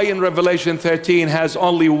 Why in Revelation 13 has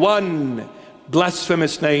only one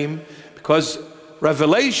blasphemous name? Because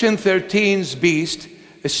Revelation 13's beast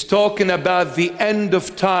is talking about the end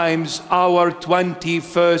of times, our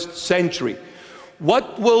 21st century.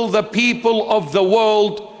 What will the people of the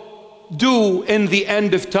world do in the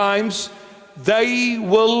end of times? They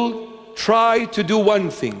will try to do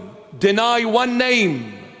one thing: deny one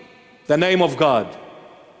name, the name of God,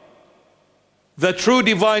 the true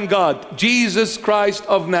divine God, Jesus Christ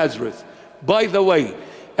of Nazareth. By the way,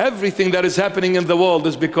 everything that is happening in the world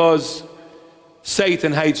is because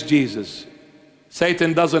Satan hates Jesus.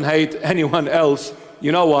 Satan doesn't hate anyone else.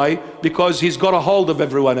 You know why? Because he's got a hold of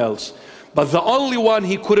everyone else. But the only one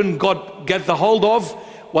he couldn't get the hold of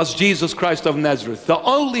was Jesus Christ of Nazareth. The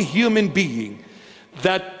only human being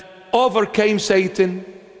that overcame Satan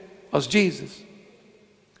was Jesus.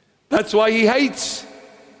 That's why he hates.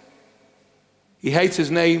 He hates his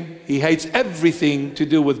name. He hates everything to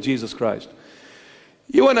do with Jesus Christ.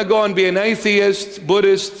 You want to go and be an atheist,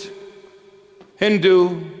 Buddhist,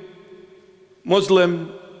 Hindu,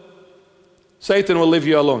 Muslim, Satan will leave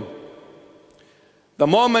you alone. The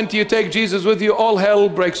moment you take Jesus with you, all hell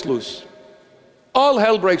breaks loose. All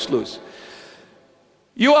hell breaks loose.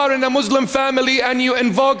 You are in a Muslim family and you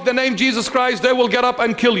invoke the name Jesus Christ, they will get up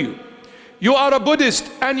and kill you. You are a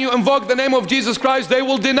Buddhist and you invoke the name of Jesus Christ, they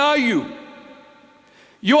will deny you.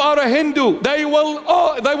 You are a Hindu, they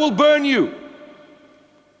will burn you.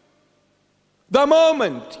 The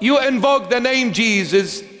moment you invoke the name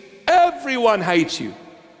Jesus, everyone hates you.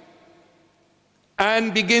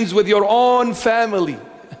 And begins with your own family,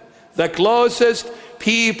 the closest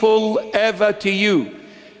people ever to you.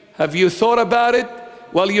 Have you thought about it?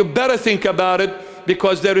 Well, you better think about it,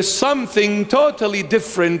 because there is something totally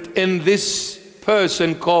different in this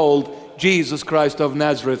person called Jesus Christ of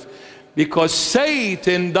Nazareth. Because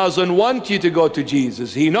Satan doesn't want you to go to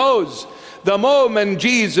Jesus. He knows the moment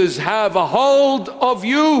Jesus have a hold of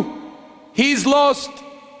you, he's lost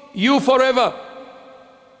you forever.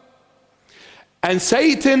 And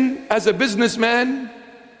Satan, as a businessman,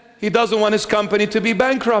 he doesn't want his company to be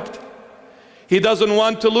bankrupt. He doesn't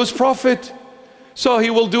want to lose profit. So he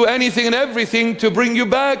will do anything and everything to bring you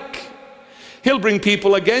back. He'll bring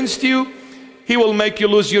people against you. He will make you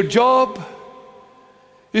lose your job.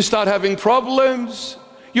 You start having problems.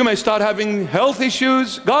 You may start having health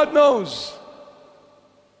issues. God knows.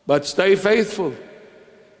 But stay faithful.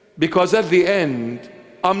 Because at the end,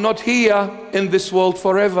 I'm not here in this world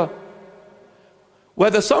forever.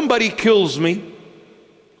 Whether somebody kills me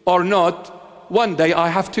or not, one day I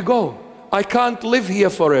have to go. I can't live here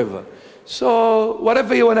forever. So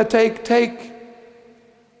whatever you want to take, take.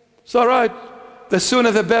 It's all right. The sooner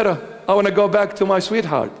the better. I want to go back to my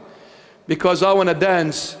sweetheart. Because I want to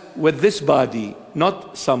dance with this body,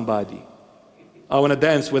 not somebody. I want to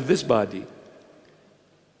dance with this body.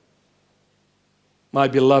 My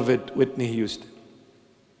beloved Whitney Houston.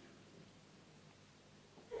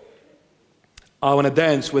 I want to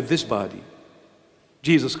dance with this body,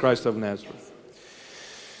 Jesus Christ of Nazareth.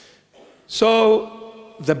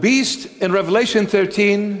 So the beast in Revelation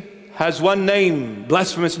 13 has one name,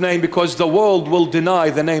 blasphemous name, because the world will deny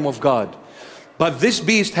the name of God. But this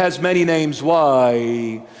beast has many names.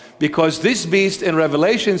 Why? Because this beast in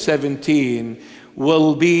Revelation 17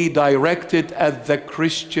 will be directed at the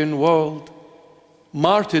Christian world.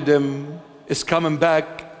 Martyrdom is coming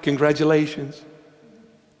back. Congratulations.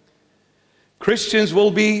 Christians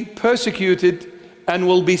will be persecuted and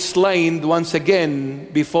will be slain once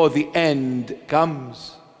again before the end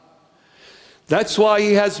comes. That's why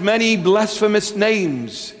he has many blasphemous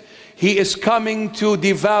names. He is coming to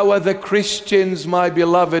devour the Christians, my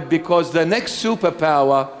beloved, because the next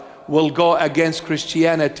superpower will go against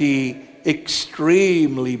Christianity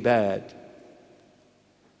extremely bad.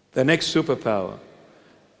 The next superpower.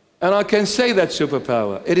 And I can say that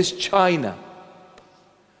superpower. It is China.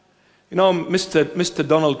 You know, Mr.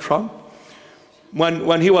 Donald Trump,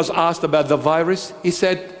 when he was asked about the virus, he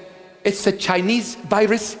said, it's a Chinese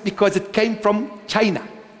virus because it came from China.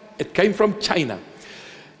 It came from China.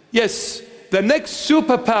 Yes, the next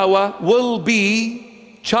superpower will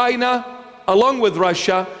be China along with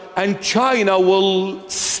Russia, and China will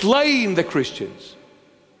slay the Christians.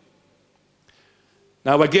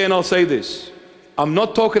 Now again, I'll say this. I'm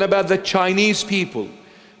not talking about the Chinese people,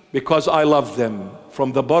 because I love them.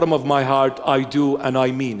 From the bottom of my heart, I do, and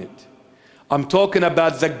I mean it. I'm talking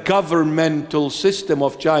about the governmental system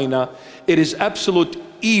of China. It is absolute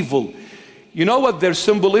evil. You know what their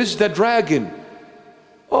symbol is? The dragon.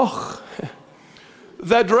 Oh,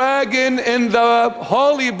 the dragon in the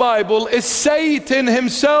Holy Bible is Satan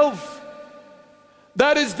himself.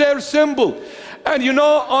 That is their symbol. And you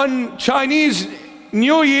know, on Chinese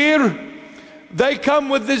New Year, they come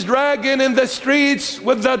with this dragon in the streets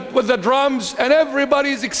with the drums, and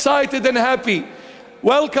everybody's excited and happy,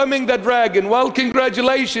 welcoming the dragon. Well,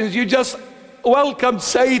 congratulations, you just welcomed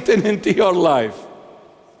Satan into your life.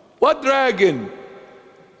 What dragon?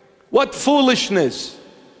 What foolishness.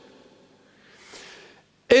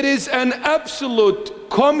 It is an absolute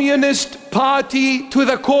communist party to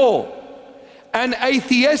the core, an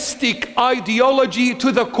atheistic ideology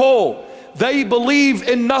to the core. They believe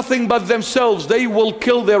in nothing but themselves. They will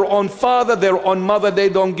kill their own father, their own mother. They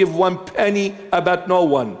don't give one penny about no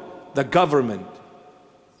one. The government.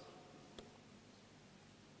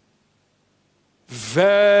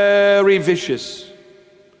 Very vicious.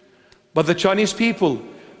 But the Chinese people,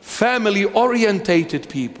 family-orientated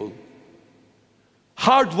people,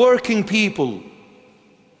 hard-working people,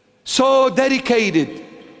 so dedicated,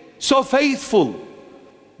 so faithful,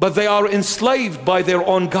 but they are enslaved by their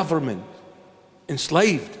own government.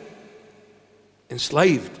 Enslaved.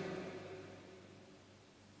 Enslaved.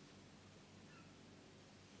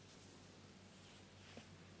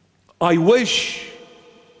 I wish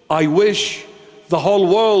the whole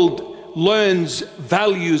world learns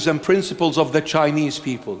values and principles of the Chinese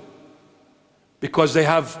people, because they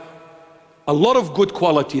have a lot of good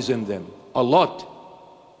qualities in them, a lot.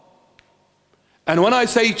 And when I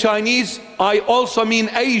say Chinese, I also mean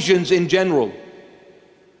Asians in general.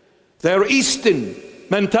 They're Eastern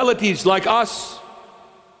mentalities like us.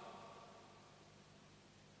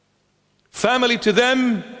 Family to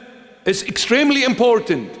them is extremely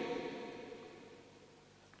important.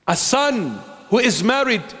 A son who is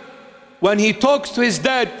married, when he talks to his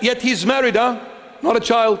dad, yet he's married, not a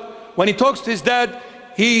child. When he talks to his dad,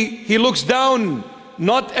 he looks down,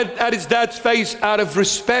 not at his dad's face, out of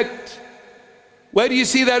respect. Where do you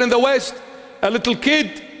see that in the West? A little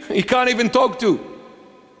kid, he can't even talk to.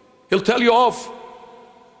 He'll tell you off.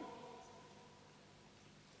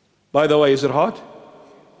 By the way, is it hot?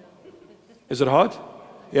 Is it hot?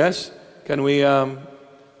 Yes? Can we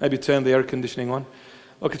maybe turn the air conditioning on?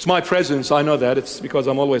 Look, it's my presence, I know that. It's because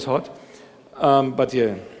I'm always hot. But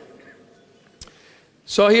yeah.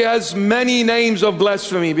 So he has many names of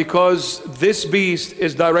blasphemy, because this beast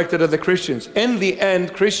is directed at the Christians. In the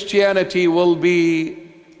end, Christianity will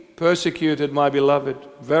be persecuted, my beloved,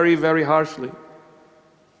 very, very harshly.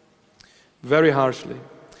 Very harshly.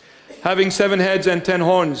 Having 7 heads and 10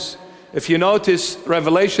 horns. If you notice,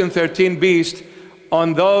 Revelation 13 beast,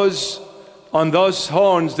 on those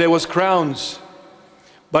horns there was crowns.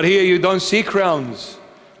 But here you don't see crowns.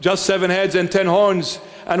 Just 7 heads and 10 horns.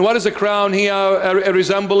 And what is a crown here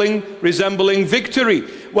resembling? Resembling victory.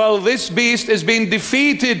 Well, this beast is being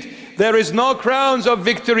defeated. There is no crowns of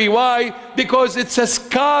victory. Why? Because it's a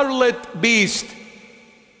scarlet beast.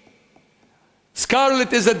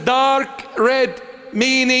 Scarlet is a dark red,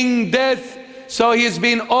 meaning death. So he's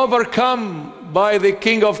been overcome by the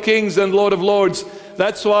King of Kings and Lord of Lords.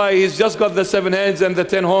 That's why he's just got the 7 heads and the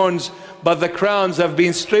 10 horns, but the crowns have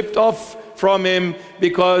been stripped off from him,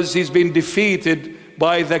 because he's been defeated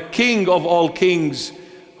by the King of all kings,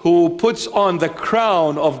 who puts on the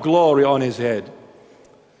crown of glory on his head.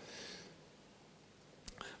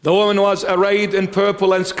 The woman was arrayed in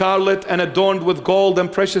purple and scarlet, and adorned with gold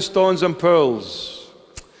and precious stones and pearls.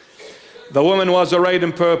 The woman was arrayed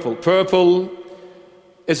in purple. Purple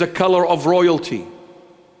is a color of royalty.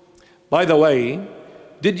 By the way,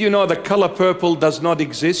 did you know the color purple does not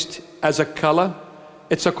exist as a color?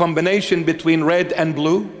 It's a combination between red and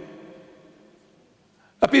blue.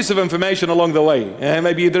 A piece of information along the way.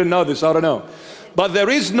 Maybe you didn't know this, I don't know. But there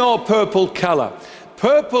is no purple color.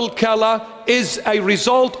 Purple color is a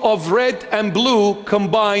result of red and blue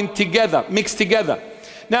combined together, mixed together.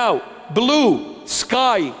 Now, blue,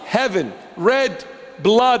 sky, heaven, red,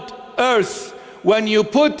 blood, earth. When you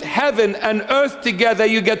put heaven and earth together,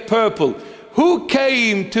 you get purple. Who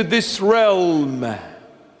came to this realm?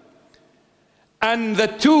 And the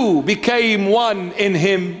two became one in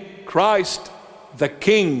him, Christ, the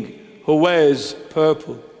King, who wears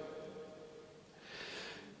purple.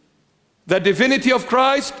 The divinity of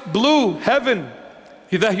Christ, blue, heaven.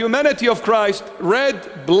 The humanity of Christ,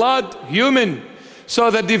 red, blood, human. So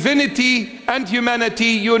the divinity and humanity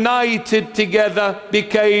united together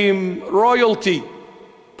became royalty,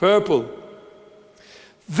 purple.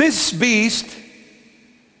 This beast,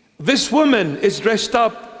 this woman is dressed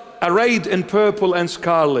up, arrayed in purple and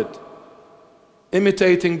scarlet,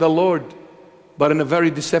 imitating the Lord, but in a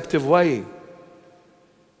very deceptive way.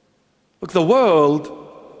 Look, the world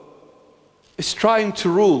is trying to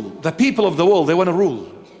rule. The people of the world, they want to rule.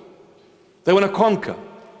 They want to conquer.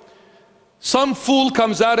 Some fool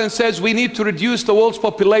comes out and says we need to reduce the world's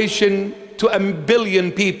population to 1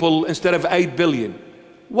 billion people instead of 8 billion.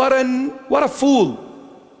 What a fool.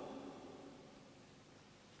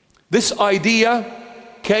 This idea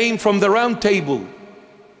came from the Round Table.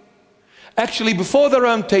 Actually, before the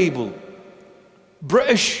Round Table,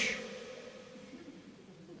 British,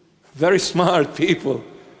 very smart people,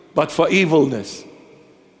 but for evilness.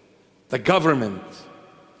 The government,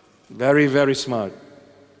 very, very smart,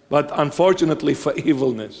 but unfortunately for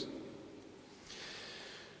evilness.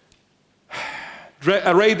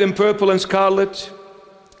 Arrayed in purple and scarlet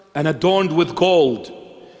and adorned with gold.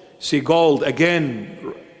 See, gold,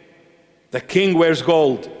 again, the king wears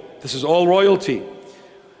gold. This is all royalty.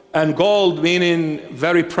 And gold meaning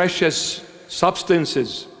very precious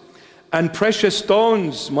substances. And precious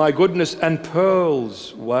stones, my goodness, and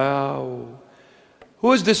pearls. Wow.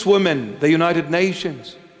 Who is this woman? The United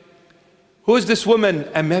Nations. Who is this woman?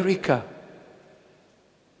 America.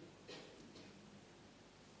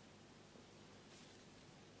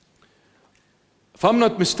 If I'm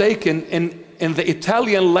not mistaken, in the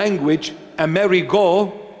Italian language,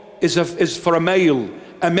 Amerigo is for a male.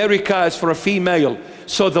 America is for a female.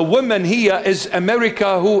 So the woman here is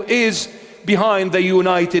America, who is behind the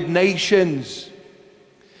United Nations.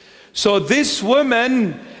 So this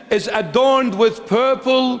woman is adorned with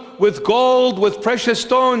purple, with gold, with precious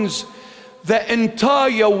stones. The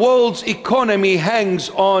entire world's economy hangs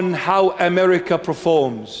on how America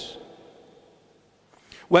performs.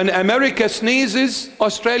 When America sneezes,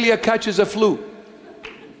 Australia catches a flu.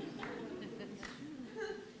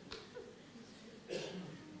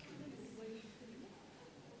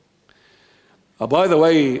 By the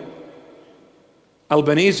way,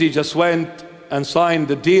 Albanese just went and signed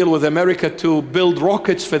the deal with America to build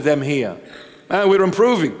rockets for them here. And we're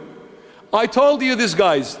improving. I told you this,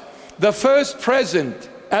 guys. The first present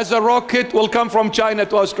as a rocket will come from China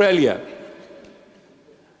to Australia.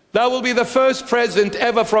 That will be the first present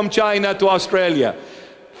ever from China to Australia.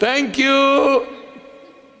 Thank you.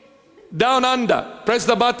 Down under. Press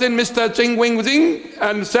the button, Mr. Ching Wing Zing,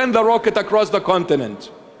 and send the rocket across the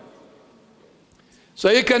continent. So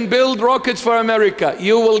you can build rockets for America.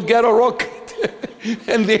 You will get a rocket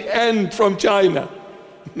in the end from China.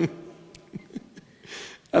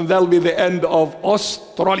 And that'll be the end of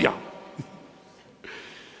Australia.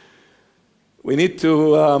 We need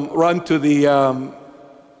to run to the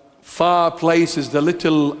far places, the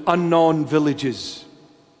little unknown villages.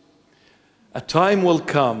 A time will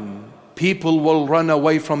come, people will run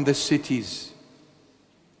away from the cities.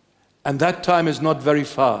 And that time is not very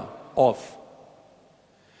far off.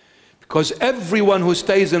 Because everyone who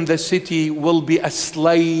stays in the city will be a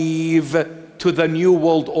slave to the new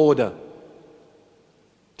world order.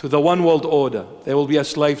 To the one world order. They will be a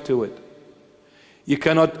slave to it. You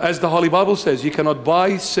cannot, as the Holy Bible says, you cannot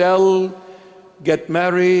buy, sell, get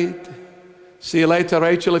married. See you later,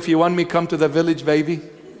 Rachel. If you want me, come to the village, baby.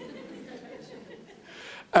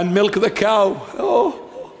 And milk the cow.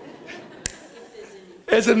 Oh,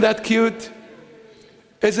 isn't that cute?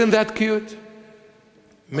 Isn't that cute?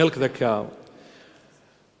 Milk the cow.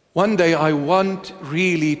 One day I want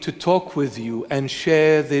really to talk with you and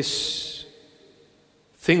share this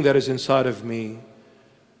thing that is inside of me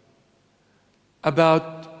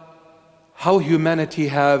about how humanity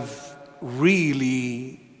have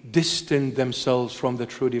really distanced themselves from the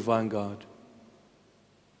true divine God.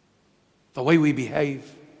 The way we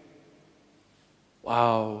behave.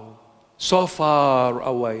 Wow. So far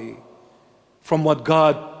away from what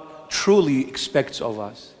God truly expects of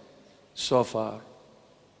us. So far.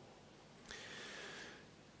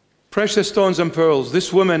 Precious stones and pearls.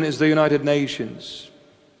 This woman is the United Nations.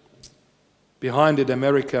 Behind it,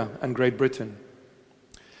 America and Great Britain.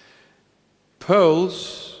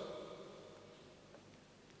 Pearls.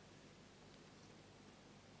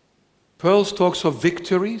 Pearls talks of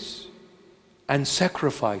victories and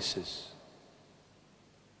sacrifices.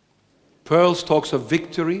 Pearls talks of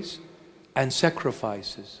victories and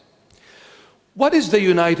sacrifices. What is the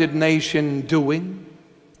United Nations doing?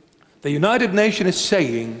 The United Nations is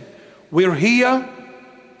saying, we're here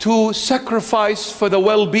to sacrifice for the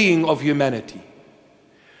well-being of humanity.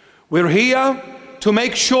 We're here to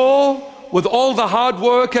make sure, with all the hard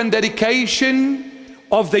work and dedication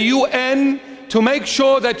of the UN, to make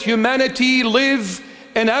sure that humanity live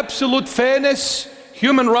in absolute fairness,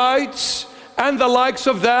 human rights, and the likes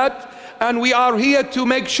of that. And we are here to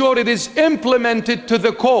make sure it is implemented to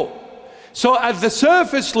the core. So at the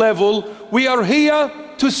surface level, we are here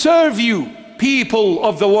to serve you, people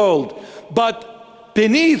of the world. But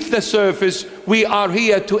beneath the surface, we are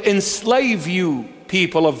here to enslave you,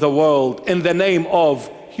 people of the world, in the name of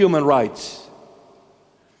human rights.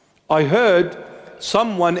 I heard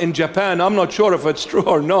someone in Japan, I'm not sure if it's true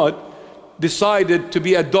or not, decided to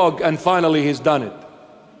be a dog and finally he's done it.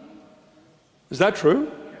 Is that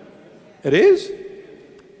true? It is?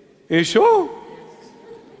 Are you sure?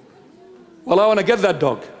 Well, I want to get that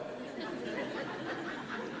dog. How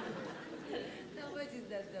much is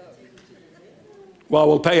that dog? Well,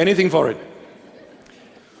 we'll pay anything for it.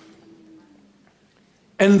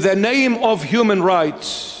 In the name of human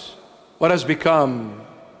rights, what has become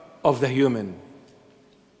of the human?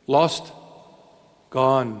 Lost?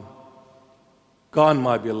 Gone. Gone,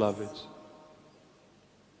 my beloveds.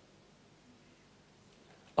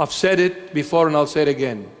 I've said it before and I'll say it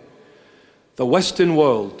again. The Western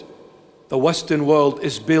world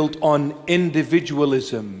is built on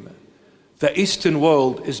individualism. The Eastern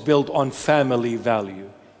world is built on family value.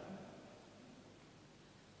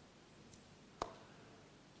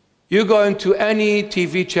 You go into any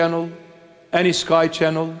TV channel, any Sky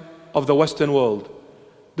channel of the Western world,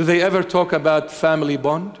 do they ever talk about family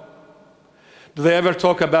bond? Do they ever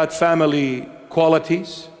talk about family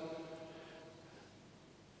qualities?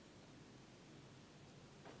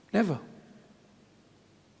 Never.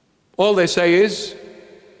 All they say is,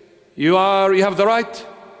 you have the right.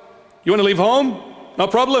 You want to leave home? No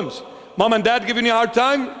problems. Mom and dad giving you a hard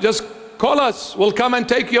time? Just call us. We'll come and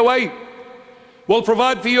take you away. We'll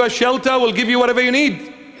provide for you a shelter. We'll give you whatever you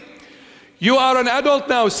need. You are an adult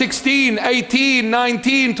now, 16, 18,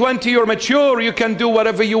 19, 20, you're mature. You can do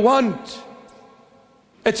whatever you want.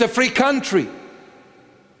 It's a free country.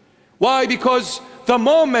 Why? Because the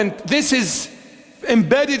moment this is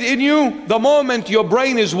embedded in you, the moment your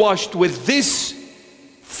brain is washed with this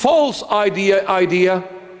false idea,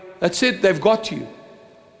 that's it, they've got you.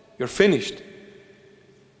 You're finished.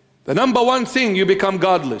 The number one thing, you become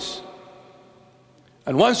godless.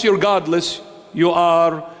 And once you're godless, you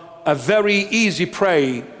are a very easy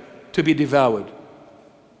prey to be devoured.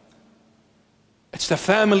 It's the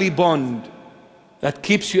family bond that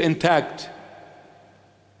keeps you intact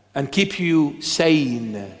and keep you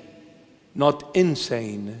sane. Not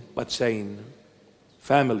insane, but sane.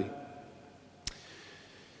 Family.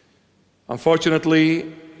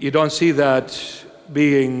 Unfortunately, you don't see that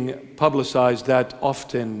being publicized that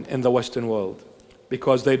often in the Western world,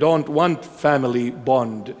 because they don't want family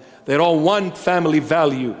bond. They don't want family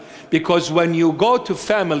value, because when you go to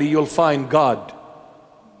family, you'll find God.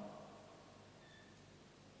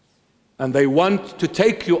 And they want to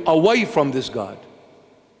take you away from this God,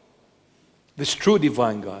 this true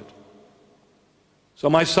divine God. So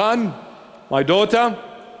my son, my daughter,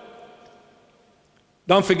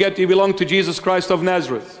 don't forget you belong to Jesus Christ of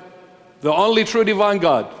Nazareth, the only true divine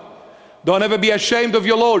God. Don't ever be ashamed of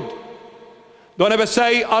your Lord. Don't ever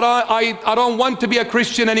say, I don't want to be a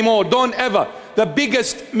Christian anymore. Don't ever. The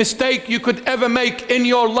biggest mistake you could ever make in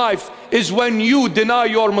your life is when you deny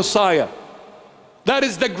your Messiah. That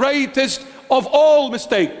is the greatest of all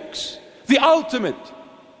mistakes. The ultimate.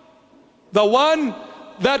 The one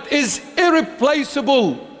that is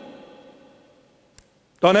irreplaceable.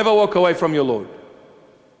 Don't ever walk away from your Lord.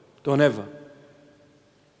 Don't ever.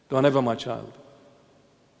 Don't ever, my child.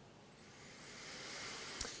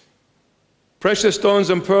 Precious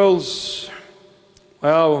stones and pearls.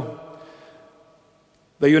 Well,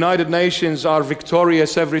 the United Nations are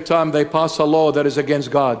victorious every time they pass a law that is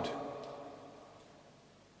against God.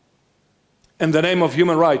 In the name of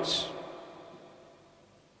human rights.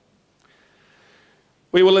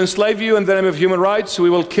 We will enslave you in the name of human rights.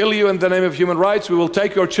 We will kill you in the name of human rights. We will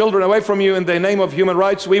take your children away from you in the name of human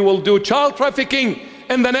rights. We will do child trafficking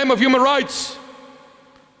in the name of human rights.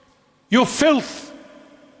 You filth.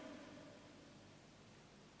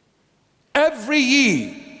 Every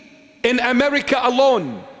year in America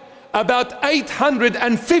alone, about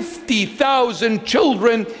 850,000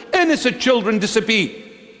 children, innocent children, disappear.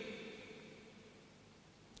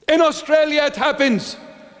 In Australia it happens.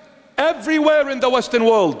 Everywhere in the Western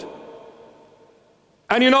world.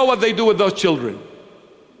 And you know what they do with those children?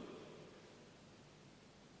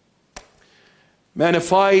 Man,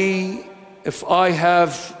 if I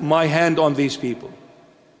have my hand on these people,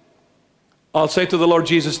 I'll say to the Lord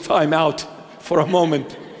Jesus, time out for a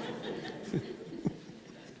moment.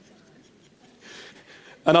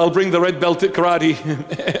 And I'll bring the red belt at karate.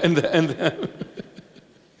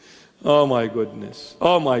 Oh my goodness.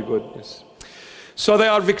 Oh my goodness. So they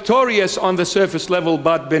are victorious on the surface level,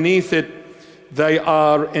 but beneath it, they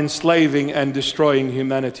are enslaving and destroying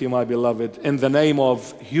humanity, my beloved, in the name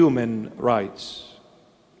of human rights.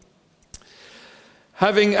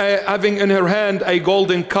 Having in her hand a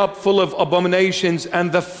golden cup full of abominations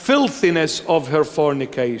and the filthiness of her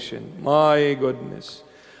fornication. My goodness.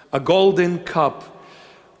 A golden cup.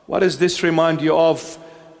 What does this remind you of?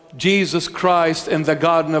 Jesus Christ in the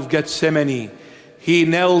Garden of Gethsemane. He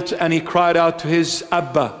knelt and he cried out to his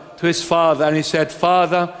Abba, to his Father, and he said,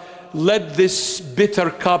 Father, let this bitter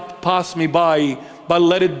cup pass me by, but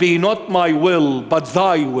let it be not my will, but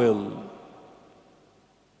thy will.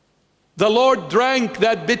 The Lord drank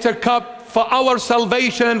that bitter cup for our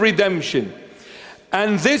salvation and redemption.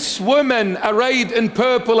 And this woman, arrayed in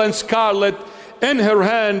purple and scarlet, in her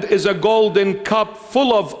hand is a golden cup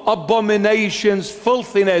full of abominations,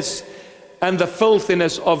 filthiness, and the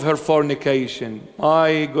filthiness of her fornication.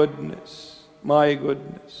 My goodness, my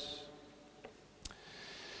goodness.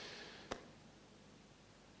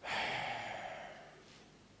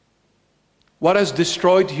 What has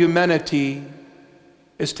destroyed humanity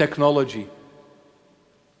is technology.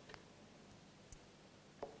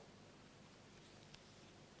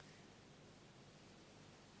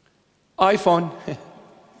 iPhone.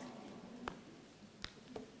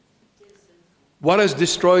 What has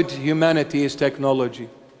destroyed humanity is technology.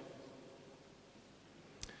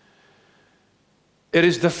 It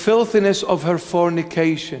is the filthiness of her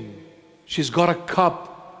fornication. She's got a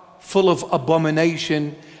cup full of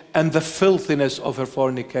abomination and the filthiness of her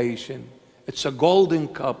fornication. It's a golden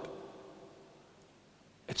cup.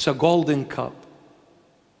 It's a golden cup.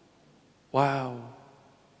 Wow.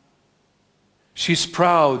 She's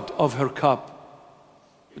proud of her cup.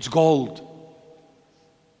 It's gold.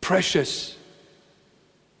 Precious.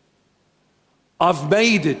 I've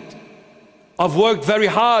made it. I've worked very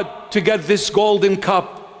hard to get this golden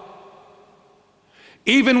cup.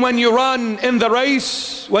 Even when you run in the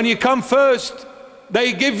race, when you come first,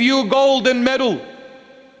 they give you a golden medal.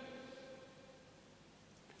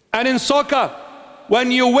 And in soccer,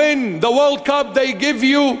 when you win the World Cup, they give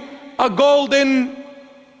you a golden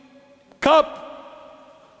cup.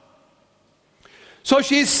 So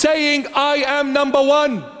she's saying, I am number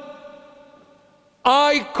one.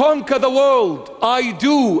 I conquer the world. I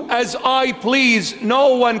do as I please.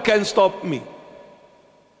 No one can stop me.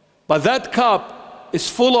 But that cup is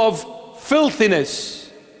full of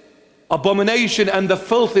filthiness, abomination, and the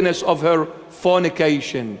filthiness of her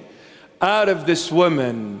fornication. Out of this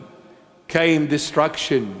woman came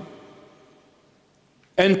destruction.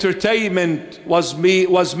 Entertainment was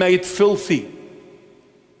made filthy.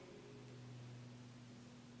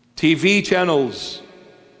 TV channels,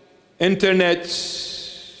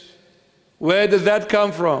 internets. Where did that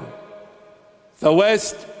come from? The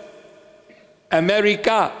West,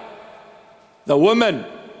 America, the woman.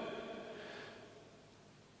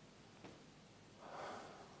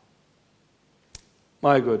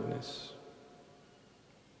 My goodness.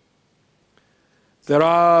 There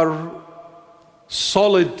are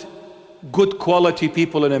solid, good quality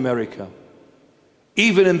people in America.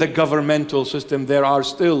 Even in the governmental system, there are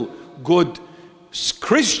still good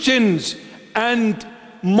Christians and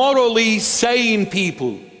morally sane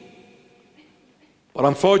people. But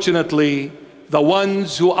unfortunately, the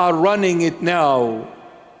ones who are running it now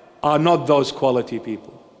are not those quality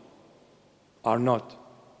people. Are not.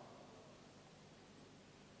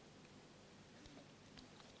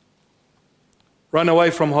 Run away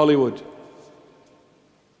from Hollywood.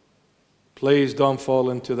 Please don't fall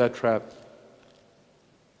into that trap.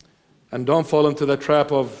 And don't fall into the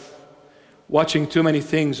trap of watching too many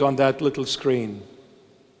things on that little screen.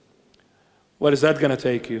 Where is that going to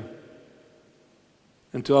take you?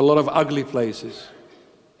 Into a lot of ugly places.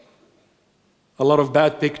 A lot of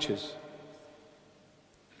bad pictures.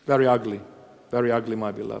 Very ugly,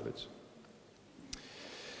 my beloveds.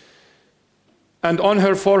 And on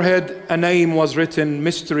her forehead a name was written,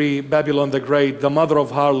 Mystery, Babylon the Great, the mother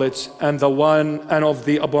of harlots and the one and of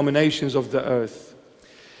the abominations of the earth.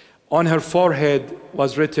 On her forehead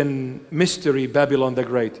was written, Mystery, Babylon the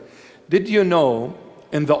Great. Did you know,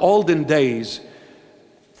 in the olden days,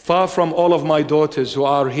 far from all of my daughters who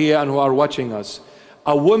are here and who are watching us,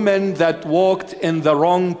 a woman that walked in the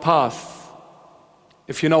wrong path,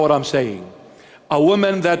 if you know what I'm saying, a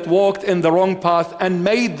woman that walked in the wrong path and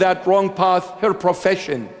made that wrong path her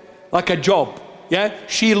profession, like a job. Yeah,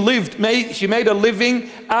 she made a living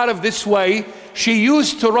out of this way. She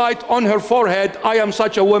used to write on her forehead, I am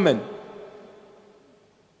such a woman.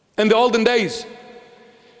 In the olden days,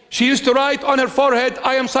 she used to write on her forehead,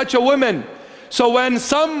 I am such a woman. So when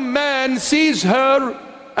some man sees her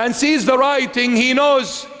and sees the writing, he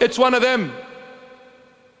knows it's one of them.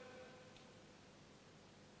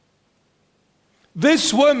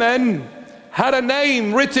 This woman had a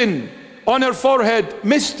name written on her forehead,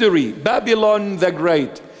 Mystery, Babylon the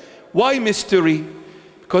Great. Why mystery?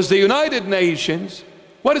 Because the United Nations,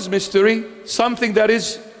 what is mystery? Something that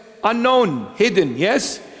is unknown, hidden,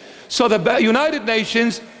 yes? So the United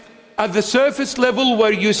Nations, at the surface level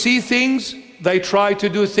where you see things, they try to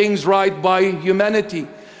do things right by humanity.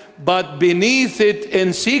 But beneath it,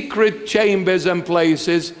 in secret chambers and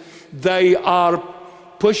places, they are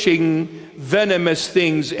pushing venomous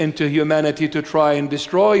things into humanity to try and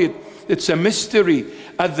destroy it. It's a mystery.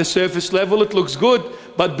 At the surface level, it looks good,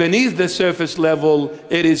 but beneath the surface level,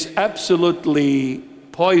 it is absolutely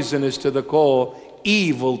poisonous to the core,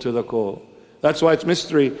 evil to the core. That's why it's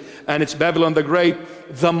mystery. And it's Babylon the Great,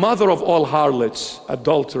 the mother of all harlots,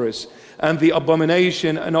 adulteress, and the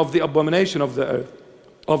abomination of the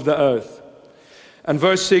earth. And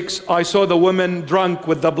verse 6, I saw the woman drunk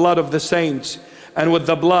with the blood of the saints and with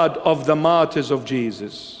the blood of the martyrs of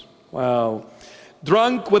Jesus. Wow.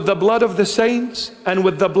 Drunk with the blood of the saints and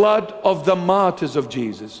with the blood of the martyrs of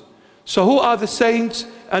Jesus. So who are the saints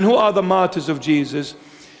and who are the martyrs of Jesus?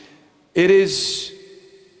 It is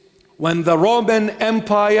when the Roman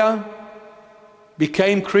Empire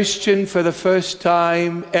became Christian for the first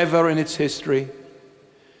time ever in its history.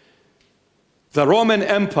 The Roman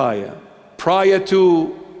Empire, prior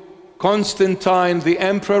to Constantine the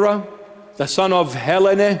emperor, the son of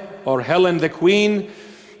Helene, or Helen the queen,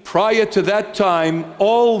 prior to that time,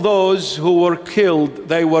 all those who were killed,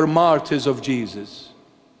 they were martyrs of Jesus.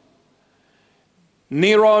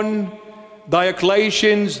 Neron,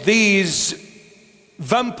 Diocletian, these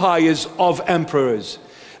vampires of emperors,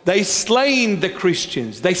 they slain the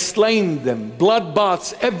Christians, they slain them,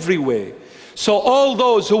 bloodbaths everywhere. So all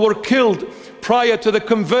those who were killed prior to the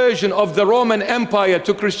conversion of the Roman Empire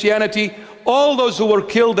to Christianity, all those who were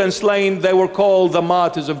killed and slain, they were called the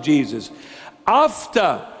martyrs of Jesus.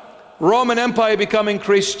 After Roman Empire becoming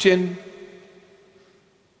Christian,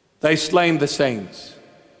 they slain the saints.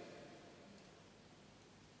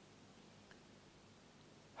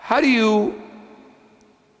 How do you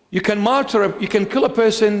can kill a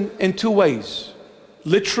person in two ways: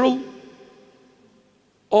 literal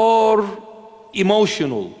or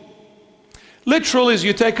emotional. Literal is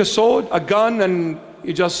you take a sword, a gun, and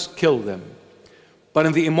you just kill them. But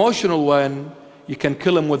in the emotional one, you can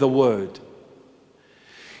kill them with a word.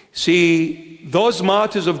 See, those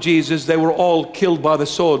martyrs of Jesus, they were all killed by the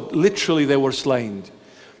sword. Literally, they were slain.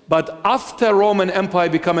 But after Roman Empire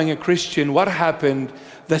becoming a Christian, what happened?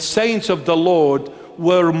 The saints of the Lord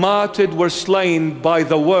were martyred, were slain by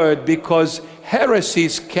the word, because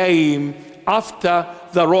heresies came after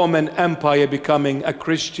the Roman Empire becoming a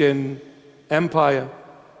Christian empire.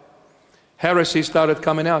 Heresy started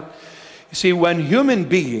coming out. You see, when human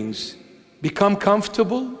beings become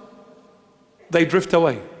comfortable, they drift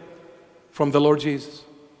away from the Lord Jesus.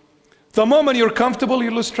 The moment you're comfortable,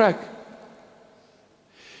 you lose track.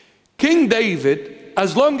 King David,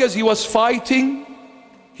 as long as he was fighting,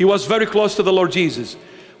 he was very close to the Lord Jesus.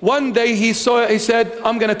 One day he said,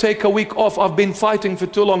 I'm going to take a week off. I've been fighting for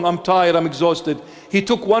too long. I'm tired. I'm exhausted. He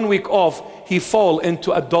took 1 week off. He fell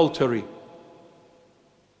into adultery.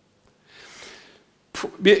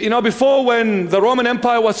 You know, before, when the Roman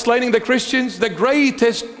Empire was slaying the Christians, the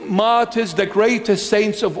greatest martyrs, the greatest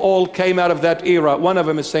saints of all came out of that era. One of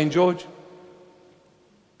them is St. George.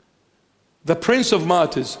 The Prince of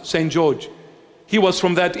Martyrs, St. George. He was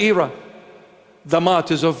from that era. The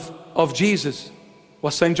martyrs of Jesus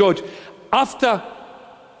was St. George. After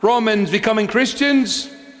Romans becoming Christians,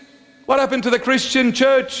 what happened to the Christian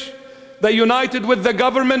church? They united with the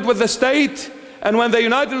government, with the state. And when they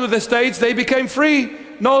united with the states, they became free,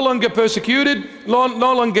 no longer persecuted, no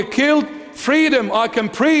longer killed. Freedom, I can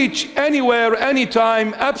preach anywhere,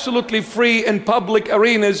 anytime, absolutely free in public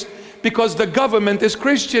arenas, because the government is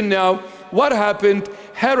Christian now. What happened?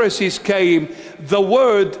 Heresies came. The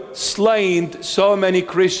word slain so many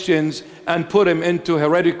Christians and put them into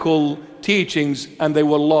heretical teachings, and they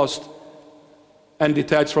were lost and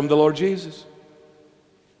detached from the Lord Jesus.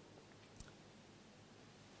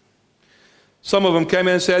 Some of them came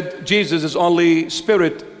in and said, Jesus is only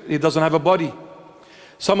spirit, he doesn't have a body.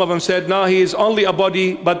 Some of them said, no, he is only a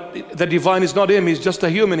body, but the divine is not him, he's just a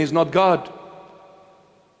human, he's not God.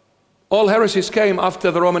 All heresies came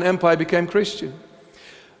after the Roman Empire became Christian.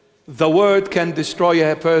 The word can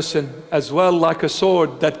destroy a person as well, like a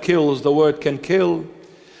sword that kills, the word can kill.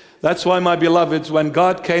 That's why, my beloveds, when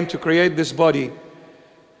God came to create this body,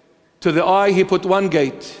 to the eye he put one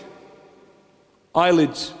gate,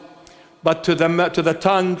 eyelids. But to the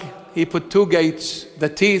tongue, he put two gates, the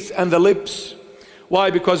teeth and the lips.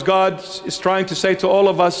 Why? Because God is trying to say to all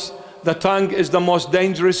of us, the tongue is the most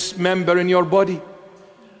dangerous member in your body.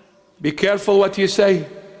 Be careful what you say,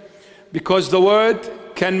 because the word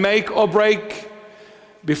can make or break.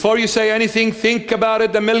 Before you say anything, think about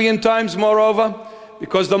it 1,000,000 times moreover,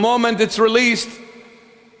 because the moment it's released,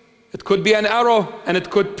 It could be an arrow, and it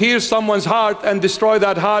could pierce someone's heart and destroy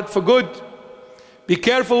that heart for good. Be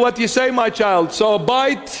careful what you say, my child. So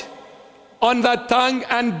bite on that tongue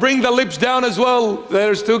and bring the lips down as well.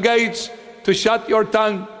 There's 2 gates to shut your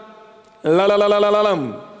tongue. La la la la la la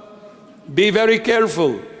la. Be very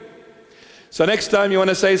careful. So next time you want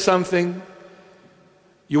to say something,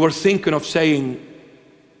 you were thinking of saying,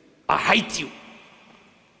 I hate you.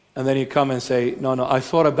 And then you come and say, no, I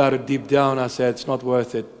thought about it deep down. I said, it's not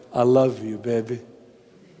worth it. I love you, baby.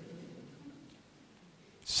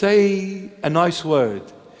 Say a nice word.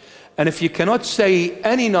 And if you cannot say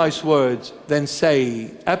any nice words, then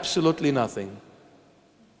say absolutely nothing.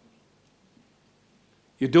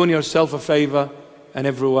 You're doing yourself a favor and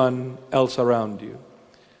everyone else around you.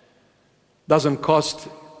 Doesn't cost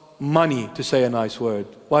money to say a nice word.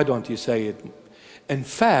 Why don't you say it? In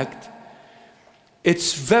fact,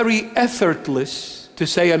 it's very effortless to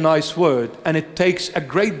say a nice word, and it takes a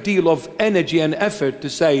great deal of energy and effort to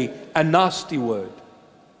say a nasty word.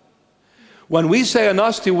 When we say a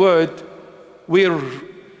nasty word, we're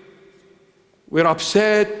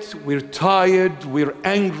upset, we're tired, we're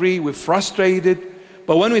angry, we're frustrated.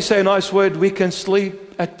 But when we say a nice word, we can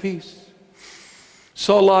sleep at peace.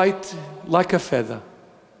 So light, like a feather.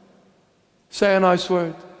 Say a nice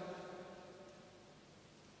word.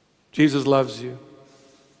 Jesus loves you.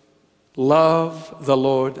 Love the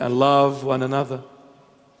Lord and love one another.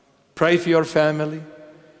 Pray for your family.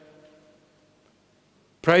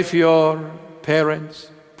 Pray for your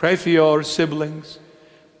parents. Pray for your siblings.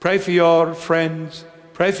 Pray for your friends.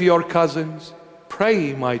 Pray for your cousins.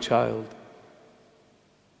 Pray, my child.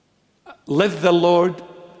 Let the Lord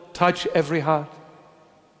touch every heart.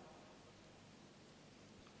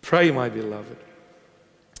 Pray, my beloved.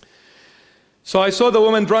 So I saw the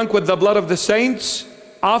woman drunk with the blood of the saints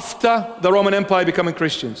after the Roman Empire becoming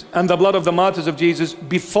Christians, and the blood of the martyrs of Jesus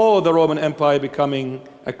before the Roman Empire becoming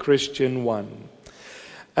a Christian one.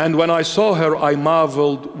 And when I saw her, I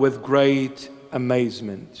marveled with great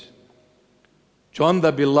amazement. John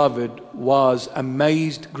the Beloved was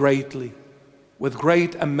amazed greatly, with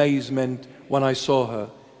great amazement when I saw her.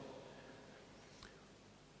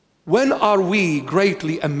 When are we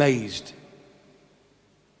greatly amazed?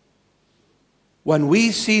 When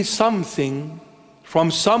we see something from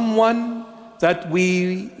someone that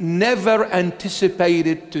we never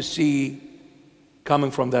anticipated to see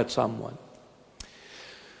coming from that someone.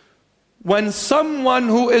 When someone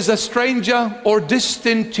who is a stranger or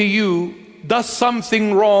distant to you does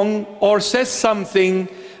something wrong or says something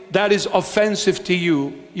that is offensive to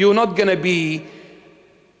you, you're not going to be,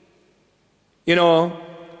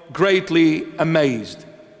 greatly amazed.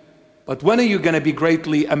 But when are you going to be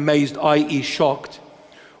greatly amazed, i.e. shocked?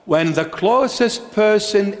 When the closest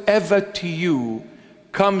person ever to you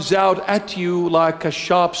comes out at you like a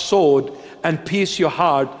sharp sword and pierces your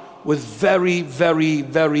heart with very, very,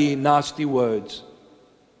 very nasty words.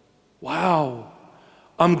 Wow,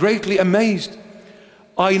 I'm greatly amazed.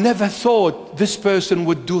 I never thought this person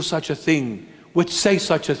would do such a thing, would say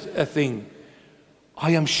such a thing.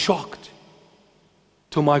 I am shocked.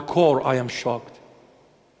 To my core, I am shocked.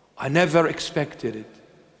 I never expected it.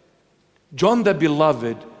 John the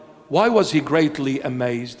Beloved, why was he greatly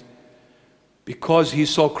amazed? Because he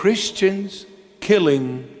saw Christians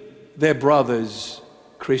killing their brothers,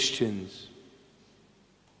 Christians.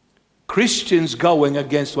 Christians going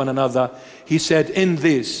against one another. He said, in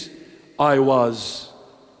this I was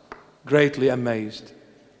greatly amazed.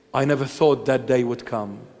 I never thought that day would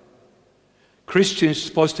come. Christians are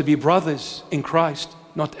supposed to be brothers in Christ,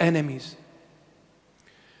 not enemies.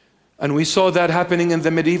 And we saw that happening in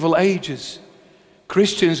the medieval ages.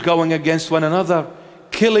 Christians going against one another,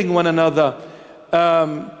 killing one another,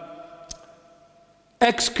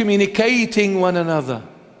 excommunicating one another.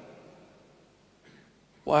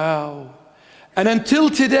 Wow. And until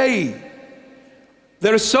today,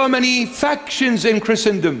 there are so many factions in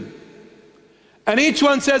Christendom. And each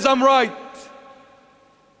one says, I'm right.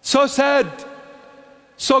 So sad,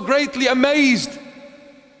 so greatly amazed.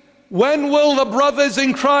 When will the brothers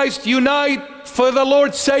in Christ unite for the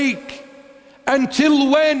Lord's sake? Until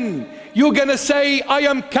when you're going to say, I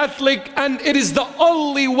am Catholic and it is the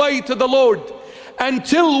only way to the Lord?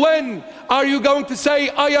 Until when are you going to say,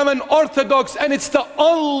 I am an Orthodox and it's the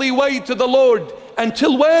only way to the Lord?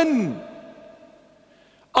 Until when?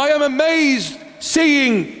 I am amazed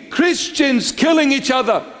seeing Christians killing each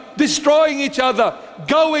other, destroying each other,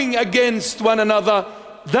 going against one another.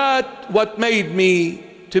 That what made me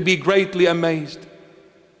to be greatly amazed.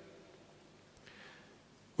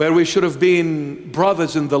 Where we should have been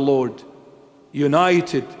brothers in the Lord,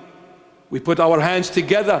 united. We put our hands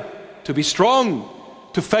together to be strong,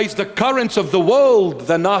 to face the currents of the world,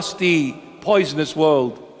 the nasty, poisonous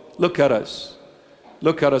world. Look at us.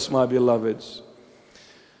 Look at us, my beloveds.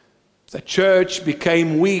 The church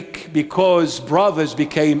became weak because brothers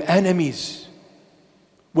became enemies.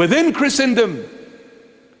 Within Christendom,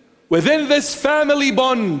 within this family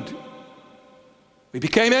bond, we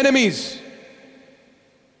became enemies.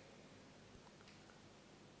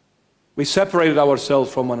 We separated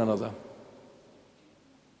ourselves from one another.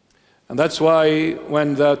 And that's why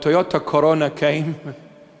when the Toyota Corona came,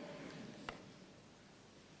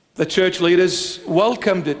 the church leaders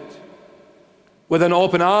welcomed it with an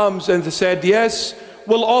open arms, and they said, yes,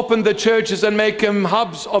 we'll open the churches and make them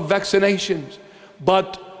hubs of vaccinations,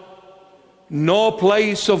 but no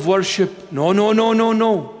place of worship. No, no, no, no,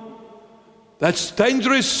 no. That's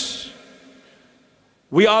dangerous.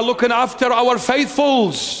 We are looking after our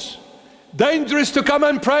faithfuls. Dangerous to come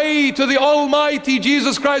and pray to the Almighty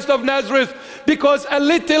Jesus Christ of Nazareth, because a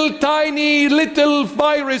little tiny little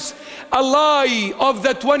virus, a lie of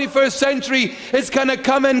the 21st century, is gonna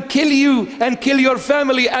come and kill you and kill your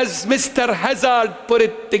family, as Mr. Hazard put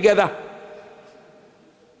it together.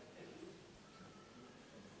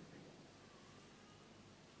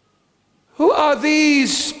 Who are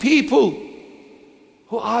these people?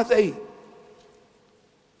 Who are they?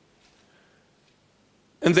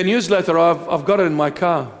 In the newsletter, I've got it in my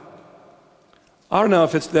car. I don't know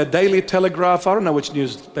if it's the Daily Telegraph, I don't know which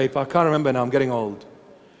newspaper, I can't remember now, I'm getting old.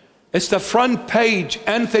 It's the front page,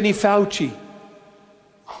 Anthony Fauci,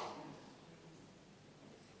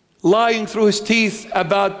 lying through his teeth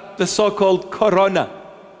about the so-called corona.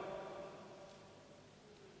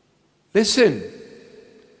 Listen,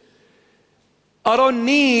 I don't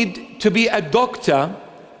need to be a doctor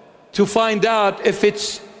to find out if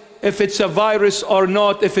it's a virus or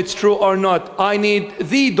not, if it's true or not. I need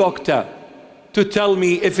the doctor to tell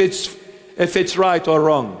me if it's right or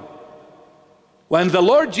wrong. When the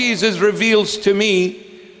Lord Jesus reveals to me,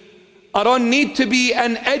 I don't need to be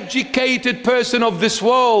an educated person of this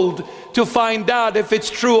world to find out if it's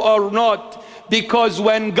true or not, because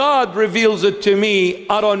when God reveals it to me,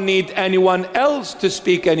 I don't need anyone else to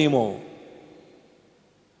speak anymore.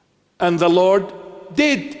 And the Lord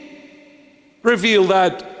did reveal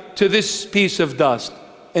that to this piece of dust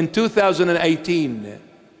in 2018,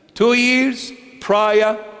 2 years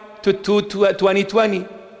prior to 2020.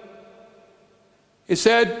 He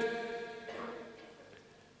said,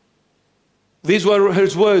 these were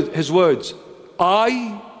his words,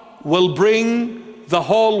 I will bring the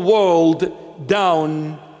whole world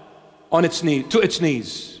down on its knees, to its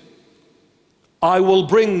knees. I will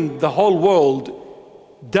bring the whole world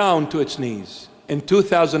down to its knees in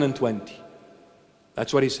 2020.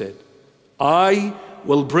 That's what he said. I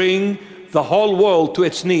will bring the whole world to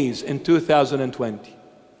its knees in 2020.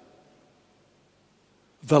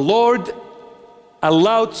 The Lord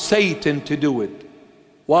allowed Satan to do it.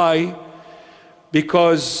 Why?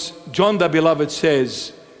 Because John the Beloved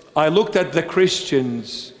says, I looked at the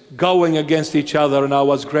Christians going against each other and I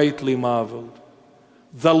was greatly marveled.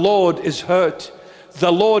 The Lord is hurt.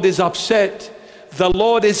 The Lord is upset. The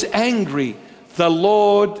Lord is angry. The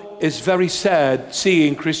Lord is very sad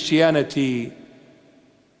seeing Christianity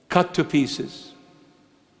cut to pieces,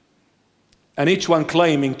 and each one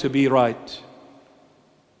claiming to be right.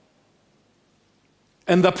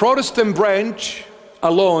 And the Protestant branch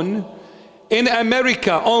alone, in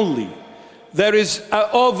America only, there is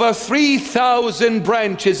over 3,000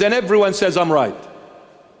 branches, and everyone says I'm right.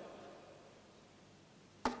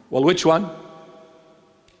 Well, which one?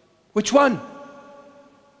 Which one?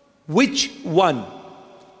 Which one?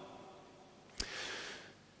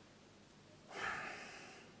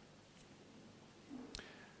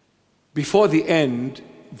 Before the end,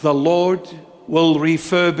 the Lord will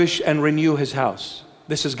refurbish and renew his house.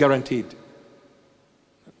 This is guaranteed.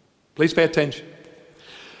 Please pay attention.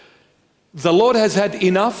 The Lord has had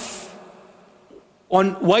enough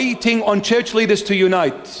on waiting on church leaders to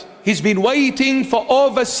unite. He's been waiting for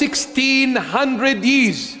over 1,600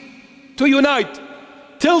 years to unite.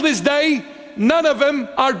 Till this day, none of them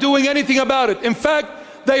are doing anything about it. In fact,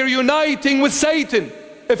 they are uniting with Satan,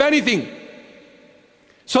 if anything.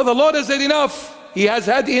 So the Lord has had enough. He has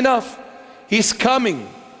had enough. He's coming.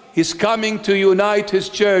 He's coming to unite his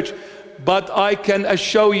church. But I can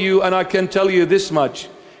assure you, and I can tell you this much,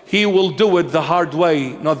 he will do it the hard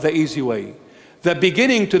way, not the easy way. The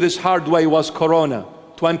beginning to this hard way was Corona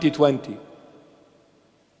 2020.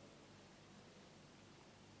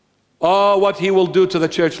 Oh, what he will do to the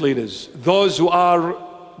church leaders, those who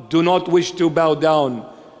do not wish to bow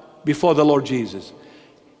down before the Lord Jesus.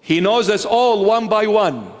 He knows us all one by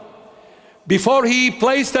one. Before He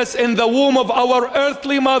placed us in the womb of our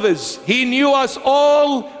earthly mothers, He knew us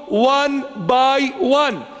all one by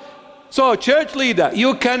one. So, church leader,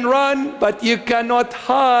 you can run, but you cannot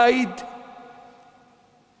hide.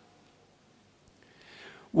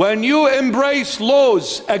 When you embrace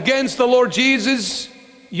laws against the Lord Jesus,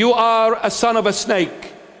 you are a son of a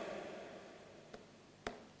snake.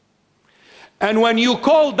 And when you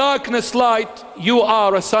call darkness light, you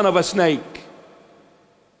are a son of a snake.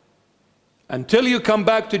 Until you come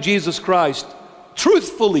back to Jesus Christ,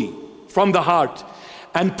 truthfully from the heart,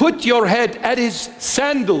 and put your head at His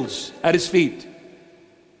sandals, at His feet,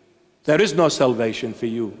 there is no salvation for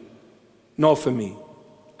you, nor for me,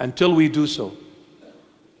 until we do so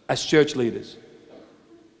as church leaders.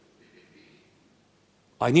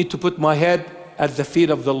 I need to put my head at the feet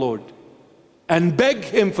of the Lord and beg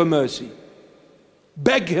Him for mercy.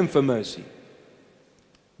 Beg Him for mercy.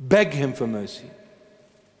 Beg Him for mercy.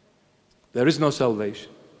 There is no salvation.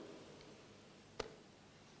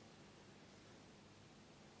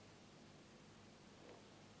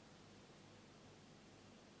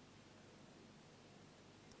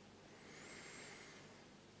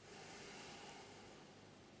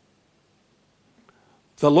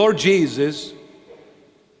 The Lord Jesus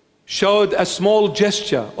showed a small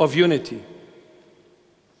gesture of unity.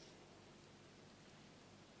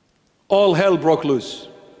 All hell broke loose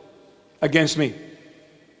against me.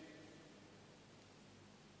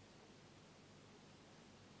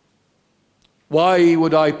 Why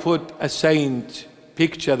would I put a saint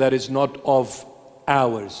picture that is not of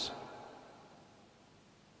ours?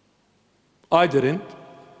 I didn't.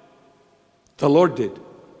 The Lord did.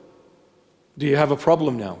 Do you have a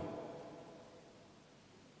problem now?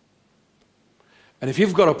 And if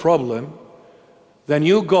you've got a problem, then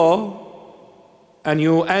you go and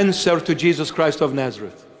you answer to Jesus Christ of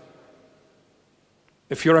Nazareth.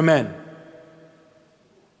 If you're a man,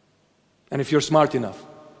 and if you're smart enough,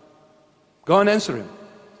 go and answer Him.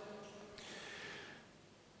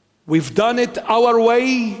 We've done it our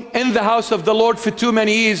way in the house of the Lord for too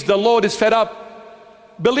many years. The Lord is fed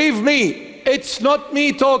up. Believe me, it's not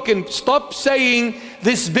me talking. Stop saying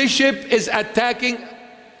this bishop is attacking.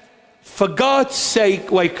 For God's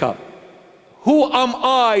sake, wake up. Who am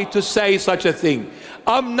I to say such a thing?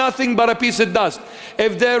 I'm nothing but a piece of dust.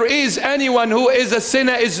 If there is anyone who is a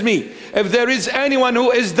sinner, is me. If there is anyone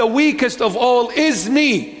who is the weakest of all, is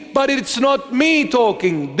me. But it's not me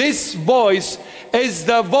talking. This voice is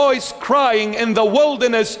the voice crying in the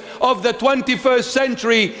wilderness of the 21st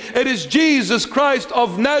century. It is Jesus Christ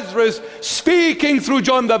of Nazareth speaking through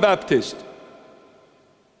John the Baptist.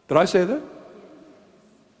 Did I say that?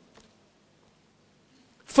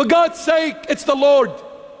 For God's sake, it's the Lord.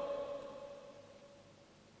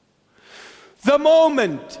 The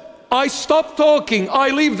moment I stop talking, I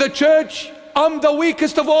leave the church, I'm the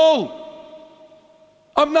weakest of all.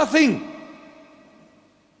 I'm nothing.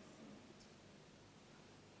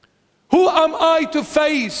 Who am I to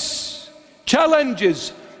face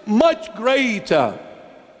challenges much greater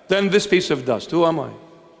than this piece of dust? Who am I?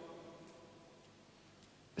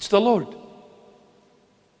 It's the Lord.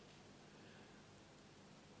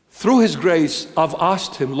 Through His grace, I've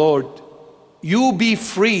asked Him, Lord, you be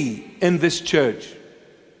free in this church.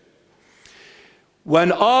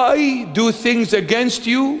 When I do things against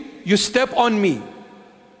you, you step on me.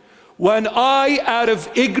 When I, out of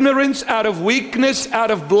ignorance, out of weakness,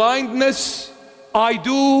 out of blindness, I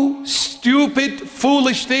do stupid,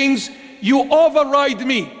 foolish things, you override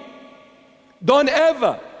me. Don't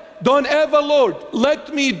ever, Lord,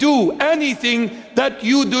 let me do anything that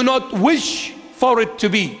you do not wish for it to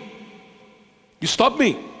be. You stop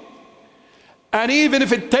me. And even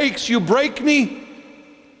if it takes you break me,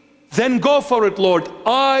 then go for it, Lord.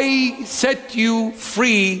 I set you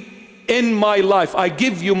free in my life. I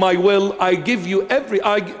give you my will. I give you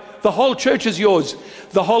the whole church is yours.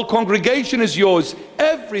 The whole congregation is yours.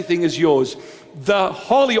 Everything is yours. The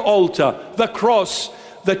holy altar, the cross,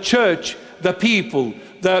 the church, the people,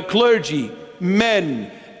 the clergy,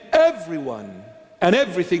 men, everyone, and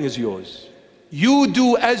everything is yours. You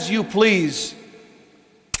do as you please.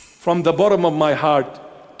 From the bottom of my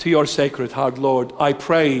heart to your sacred heart, Lord, I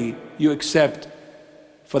pray you accept,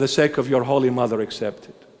 for the sake of your Holy Mother, accept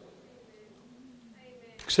it.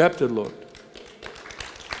 Accept it, Lord.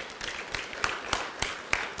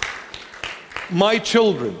 My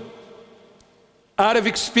children, out of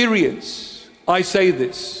experience, I say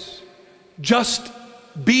this, just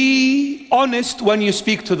be honest when you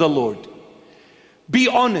speak to the Lord. Be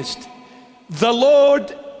honest. The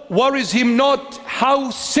Lord worries Him not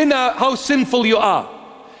how sinful you are.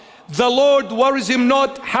 The Lord worries him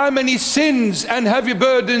not how many sins and heavy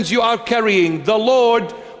burdens you are carrying. The Lord,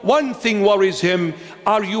 one thing worries him: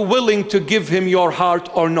 are you willing to give him your heart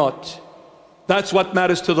or not? That's what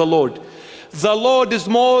matters to the Lord. The Lord is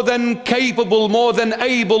more than capable, more than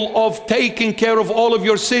able of taking care of all of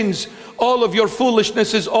your sins, all of your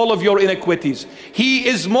foolishnesses, all of your iniquities. He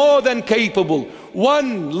is more than capable.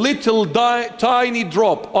 One little tiny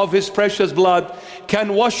drop of his precious blood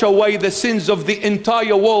can wash away the sins of the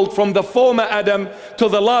entire world, from the former Adam to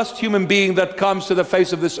the last human being that comes to the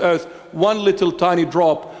face of this earth. One little tiny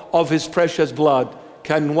drop of his precious blood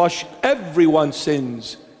can wash everyone's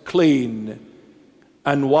sins clean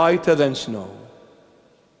and whiter than snow.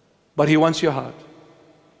 But he wants your heart.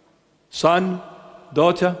 Son,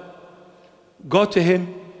 daughter, go to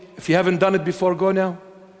him. If you haven't done it before, go now.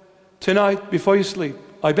 Tonight, before you sleep,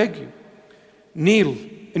 I beg you, kneel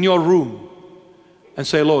in your room and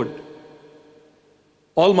say, Lord,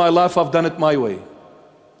 all my life I've done it my way.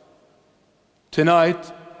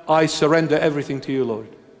 Tonight, I surrender everything to you, Lord.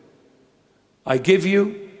 I give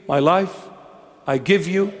you my life. I give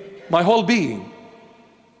you my whole being.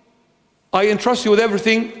 I entrust you with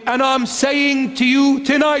everything, and I'm saying to you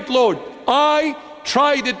tonight, Lord, I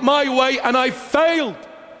tried it my way and I failed.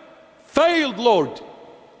 Failed, Lord.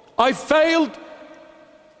 I failed,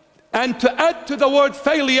 and to add to the word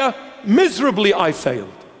failure, miserably I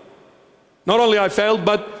failed. Not only I failed,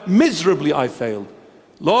 but miserably I failed.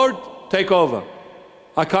 Lord, take over.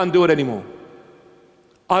 I can't do it anymore.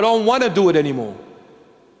 I don't want to do it anymore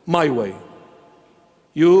my way.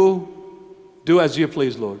 You do as you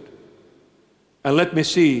please, Lord. And let me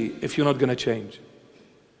see if you're not going to change.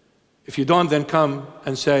 If you don't, then come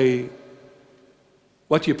and say,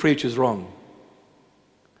 what you preach is wrong.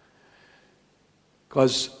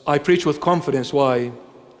 Because I preach with confidence. Why?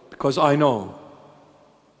 Because I know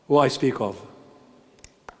who I speak of.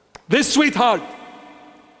 This sweetheart,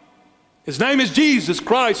 his name is Jesus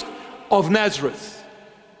Christ of Nazareth.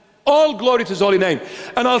 All glory to his holy name.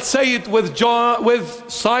 And I'll say it with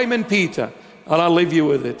Simon Peter, and I'll leave you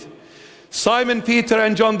with it. Simon Peter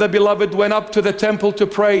and John the Beloved went up to the temple to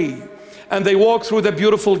pray, and they walked through the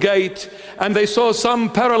beautiful gate, and they saw some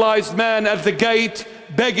paralyzed man at the gate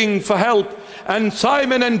begging for help. And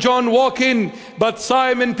Simon and John walk in, but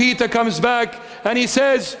Simon Peter comes back and he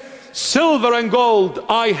says, silver and gold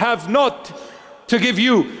I have not to give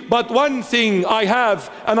you, but one thing I have,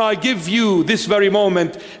 and I give you this very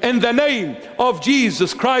moment. In the name of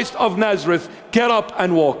Jesus Christ of Nazareth, get up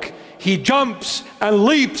and walk. He jumps and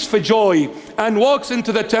leaps for joy and walks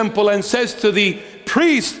into the temple and says to the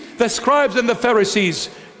priests, the scribes and the Pharisees,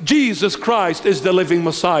 Jesus Christ is the living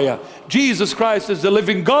Messiah. Jesus Christ is the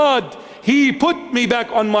living God. He put me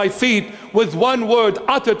back on my feet with one word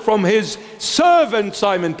uttered from his servant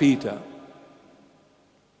Simon Peter.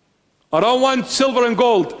 I don't want silver and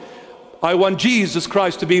gold. I want Jesus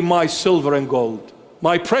Christ to be my silver and gold,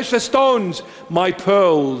 my precious stones, my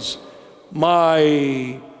pearls,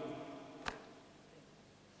 my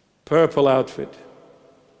purple outfit.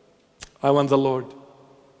 I want the Lord.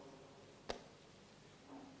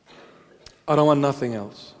 I don't want nothing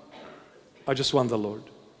else. I just want the Lord.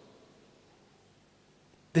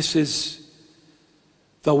 This is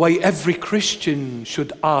the way every Christian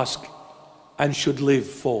should ask and should live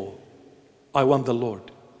for. I want the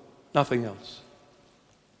Lord, nothing else.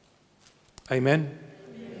 Amen.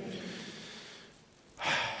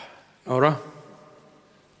 Nora,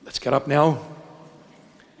 let's get up now.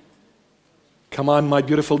 Come on, my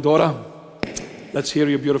beautiful daughter. Let's hear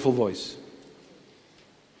your beautiful voice.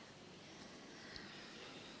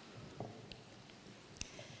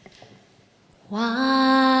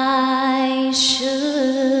 Why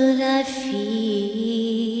should I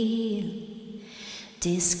feel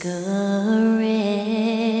discouraged?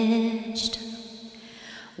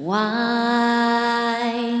 Why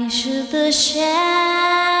should the shadows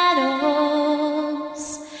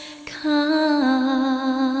come?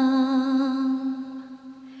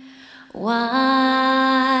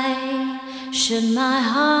 Why should my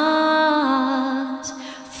heart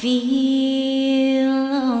feel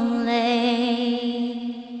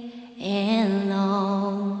and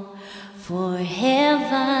long for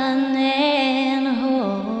heaven and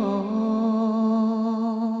home?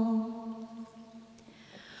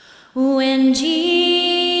 When Jesus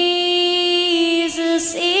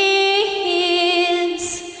is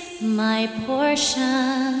my portion,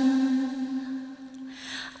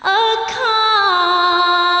 a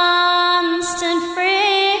constant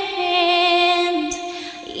friend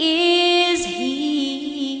is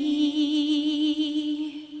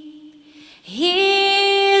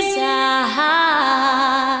His eye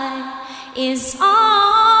is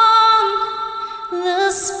on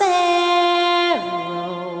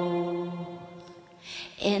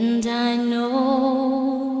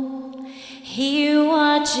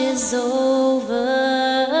watches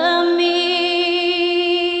over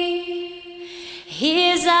me.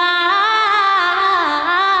 His eye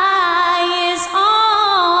is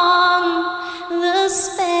on the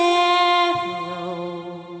sparrow,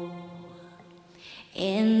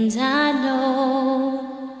 and I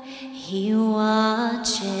know He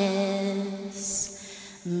watches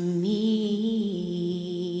me.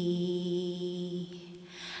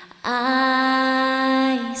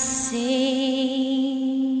 I sing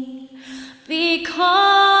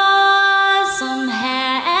because I'm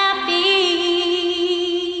happy,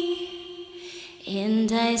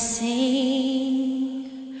 and I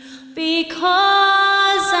sing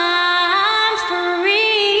because I'm free.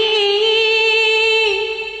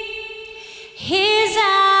 His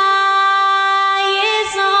eye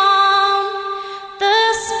is on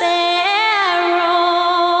the sparrow,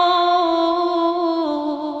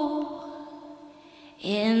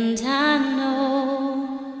 and I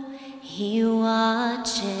know He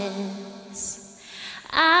watches.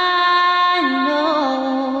 I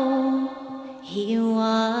know He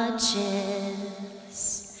watches.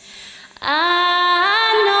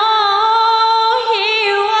 I know He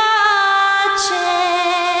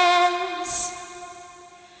watches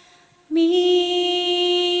me.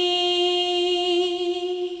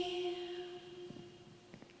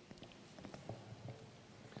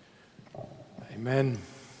 Amen.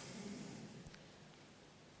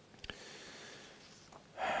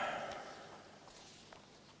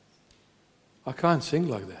 I can't sing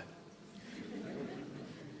like that.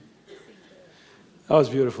 That was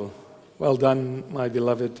beautiful. Well done, my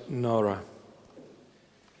beloved Nora.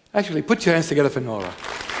 Actually, put your hands together for Nora.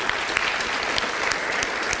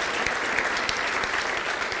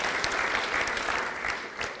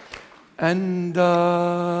 And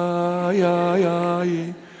I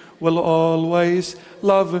will always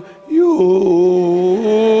love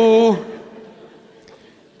you.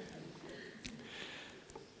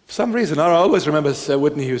 For some reason, I always remember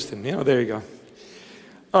Whitney Houston. You know, there you go.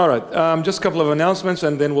 All right, just a couple of announcements,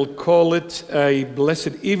 and then we'll call it a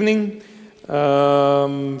blessed evening.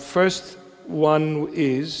 First one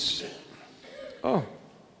is,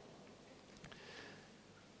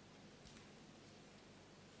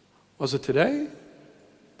 was it today?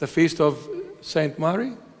 The feast of Saint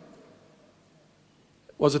Mary?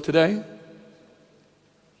 Was it today?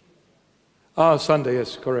 Sunday,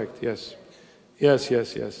 yes, correct, yes. Yes.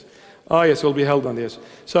 Oh, yes, will be held on this.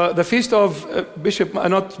 So the feast of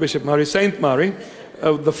Saint Mary,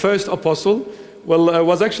 the first apostle,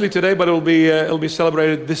 was actually today, but it'll be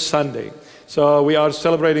celebrated this Sunday. So we are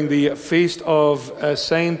celebrating the feast of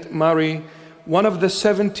Saint Mary, one of the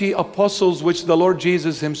 70 apostles which the Lord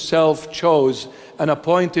Jesus himself chose and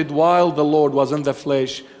appointed while the Lord was in the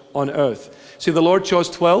flesh on earth. See, the Lord chose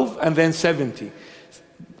 12 and then 70.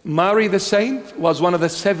 Mary the saint was one of the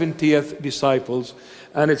 70th disciples,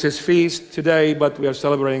 and it's his feast today, but we are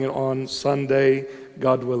celebrating it on Sunday,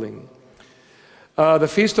 God willing. The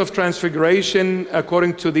Feast of Transfiguration,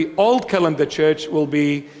 according to the old calendar church, will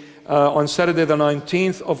be on Saturday the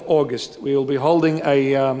 19th of August. We will be holding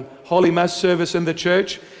a Holy Mass service in the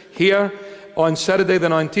church here on Saturday the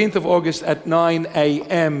 19th of August at 9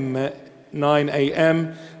 a.m.,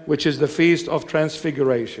 which is the Feast of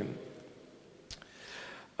Transfiguration.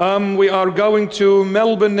 We are going to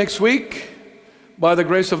Melbourne next week, by the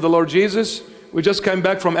grace of the Lord Jesus. We just came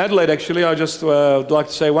back from Adelaide, actually. I just would like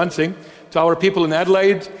to say one thing to our people in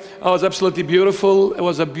Adelaide. It was absolutely beautiful. It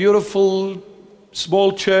was a beautiful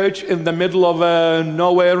small church in the middle of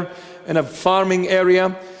nowhere in a farming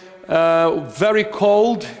area. Very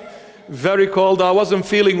cold. I wasn't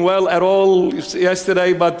feeling well at all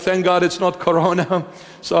yesterday, but thank God it's not Corona,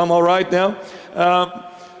 so I'm all right now.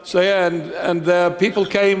 So yeah, and the people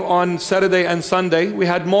came on Saturday and Sunday. We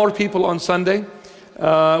had more people on Sunday.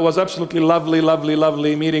 It was absolutely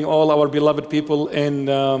lovely meeting all our beloved people in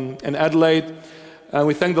Adelaide. And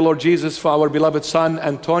we thank the Lord Jesus for our beloved son,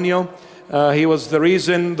 Antonio. He was the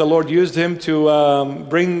reason the Lord used him to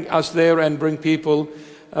bring us there and bring people.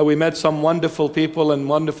 We met some wonderful people and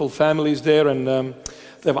wonderful families there, and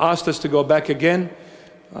they've asked us to go back again.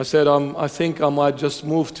 I said, I think I might just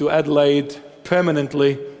move to Adelaide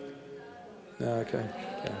permanently. Okay.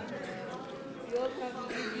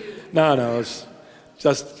 Yeah. No, it's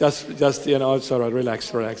just you know, it's all right.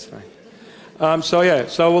 Relax. Right. So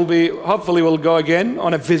hopefully we'll go again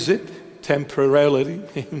on a visit temporarily.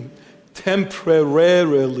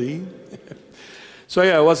 So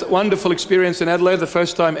yeah, it was a wonderful experience in Adelaide, the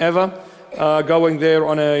first time ever going there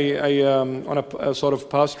on a sort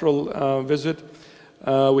of pastoral visit.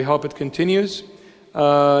 We hope it continues.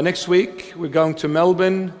 Next week we're going to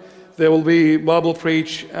Melbourne. There will be Bible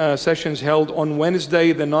preach sessions held on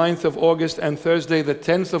Wednesday, the 9th of August, and Thursday, the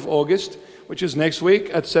 10th of August, which is next week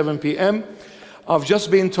at 7 p.m. I've just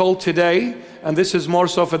been told today, and this is more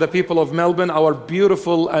so for the people of Melbourne, our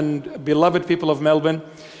beautiful and beloved people of Melbourne.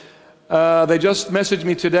 They just messaged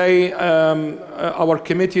me today, our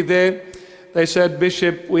committee there. They said,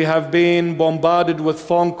 Bishop, we have been bombarded with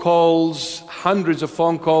phone calls, hundreds of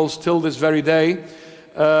phone calls till this very day,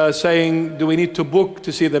 saying, do we need to book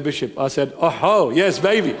to see the bishop? I said, oh, yes,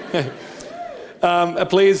 baby.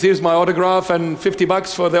 Please, here's my autograph and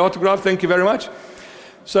 $50 for the autograph. Thank you very much.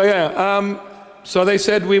 So yeah, so they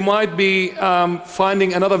said we might be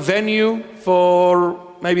finding another venue for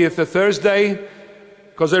maybe it's a Thursday,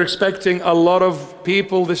 because they're expecting a lot of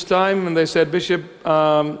people this time. And they said, Bishop,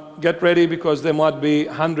 get ready, because there might be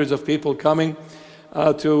hundreds of people coming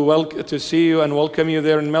to see you and welcome you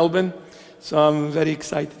there in Melbourne. So I'm very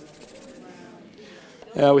excited.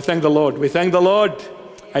 Yeah, we thank the Lord. We thank the Lord.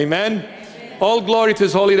 Amen. All glory to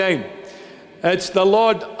His holy name. It's the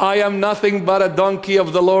Lord. I am nothing but a donkey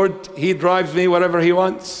of the Lord. He drives me wherever He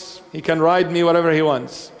wants. He can ride me wherever He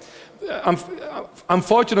wants.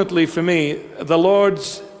 Unfortunately for me, the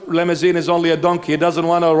Lord's limousine is only a donkey. He doesn't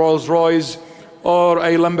want a Rolls Royce or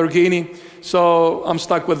a Lamborghini. So I'm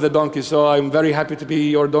stuck with the donkey. So I'm very happy to be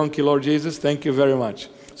your donkey, Lord Jesus. Thank you very much.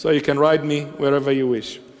 So you can ride me wherever you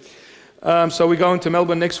wish. So we're going to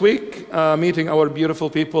Melbourne next week, meeting our beautiful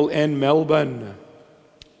people in Melbourne.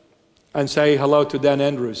 And say hello to Dan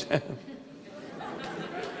Andrews.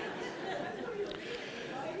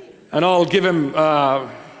 And I'll give him a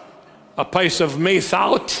piece of meat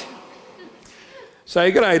out.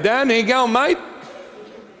 Say, g'day Dan, how you going, mate?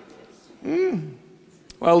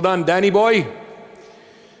 Well done, Danny boy.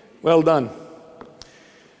 Well done.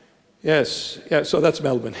 Yes, yeah, so that's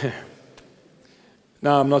Melbourne.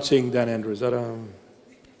 No, I'm not seeing Dan Andrews.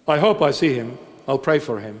 I hope I see him. I'll pray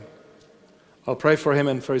for him. I'll pray for him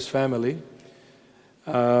and for his family.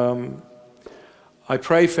 I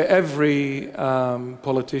pray for every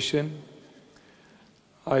politician.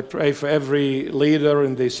 I pray for every leader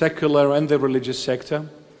in the secular and the religious sector.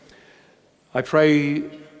 I pray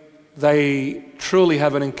they truly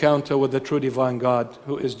have an encounter with the true divine God,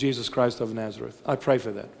 who is Jesus Christ of Nazareth. I pray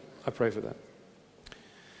for that. I pray for that.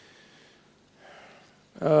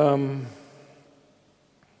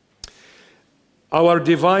 Our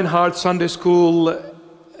Divine Heart Sunday School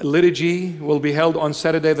liturgy will be held on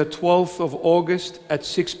Saturday, the 12th of August at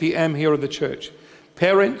 6 p.m. here at the church.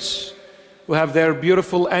 Parents who have their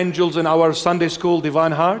beautiful angels in our Sunday School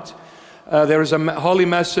Divine Heart, there is a Holy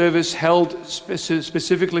Mass service held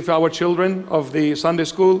specifically for our children of the Sunday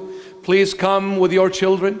School. Please come with your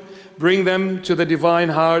children. Bring them to the Divine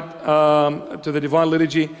Heart, to the Divine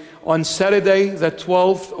Liturgy on Saturday, the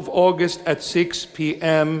 12th of August at 6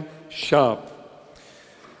 p.m. sharp.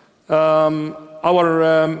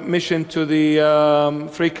 Our mission to the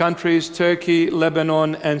 3 countries, Turkey,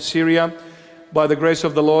 Lebanon, and Syria, by the grace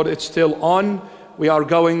of the Lord, it's still on. We are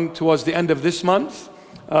going towards the end of this month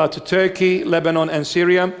to Turkey, Lebanon, and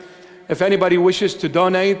Syria. If anybody wishes to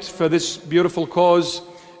donate for this beautiful cause,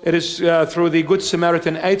 it is through the Good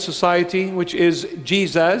Samaritan Aid Society, which is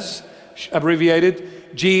GSAS,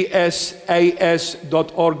 abbreviated, gsas.org.au,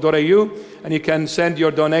 and you can send your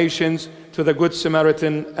donations to the Good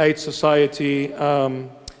Samaritan Aid Society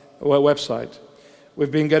website. We've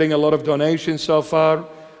been getting a lot of donations so far.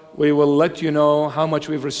 We will let you know how much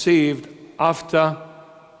we've received after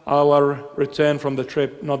our return from the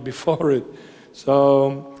trip, not before it.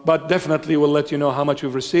 So, but definitely we'll let you know how much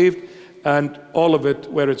we've received, and all of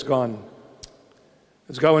it, where it's gone.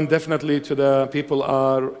 It's going definitely to the people who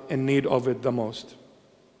are in need of it the most.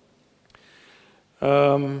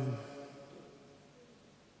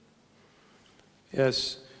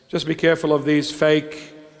 Yes, just be careful of these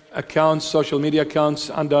fake accounts, social media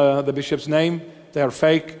accounts under the bishop's name. They are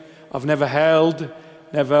fake. I've never held,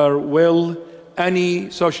 never will,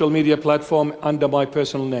 any social media platform under my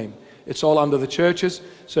personal name. It's all under the churches.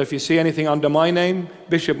 So if you see anything under my name,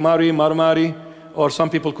 Bishop Mari, Marmari, or some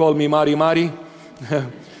people call me Mari Mari.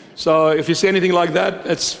 So if you see anything like that,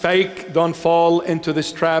 it's fake. Don't fall into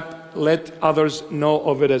this trap. Let others know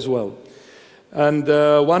of it as well. And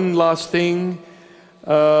one last thing.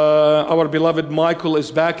 Our beloved Michael is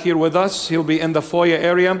back here with us. He'll be in the foyer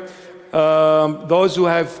area. Those who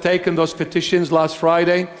have taken those petitions last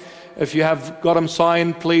Friday, if you have got them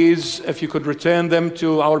signed, please, if you could return them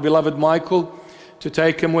to our beloved Michael, to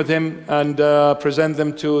take him with him and present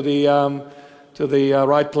them to the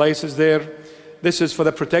right places there. This is for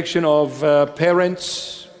the protection of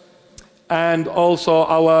parents and also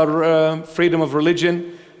our freedom of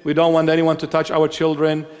religion. We don't want anyone to touch our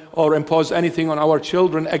children or impose anything on our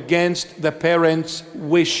children against the parents'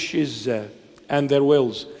 wishes and their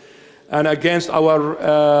wills, and against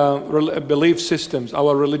our belief systems,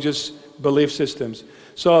 our religious belief systems.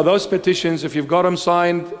 So those petitions, if you've got them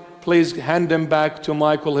signed, please hand them back to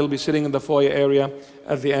Michael. He'll be sitting in the foyer area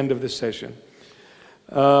at the end of this session.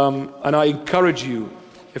 And I encourage you,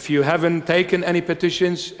 if you haven't taken any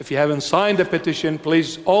petitions, if you haven't signed a petition,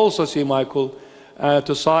 please also see Michael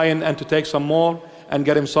to sign and to take some more and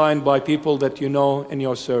get him signed by people that you know in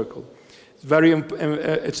your circle.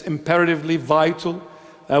 It's imperatively vital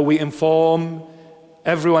that we inform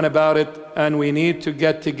everyone about it, and we need to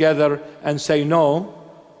get together and say no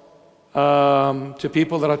to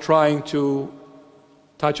people that are trying to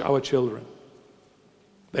touch our children.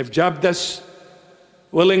 They've jabbed us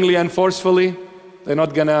willingly and forcefully. They're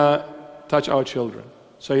not gonna touch our children.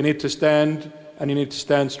 So you need to stand, and you need to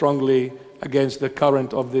stand strongly against the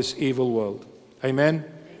current of this evil world. Amen?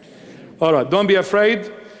 All right, don't be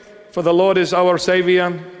afraid, for the Lord is our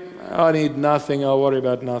Savior. I need nothing, I'll worry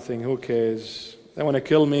about nothing. Who cares? They want to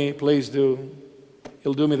kill me, please do.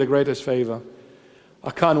 He'll do me the greatest favor.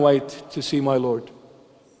 I can't wait to see my Lord.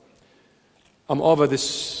 I'm over this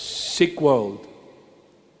sick world.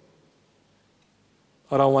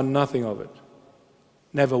 I don't want nothing of it.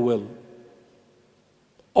 Never will.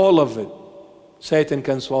 All of it, Satan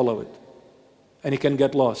can swallow it, and he can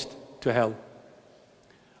get lost to hell.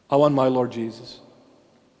 I want my Lord Jesus.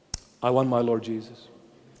 I want my Lord Jesus.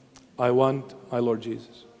 I want my Lord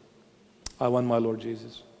Jesus. I want my Lord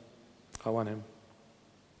Jesus. I want him.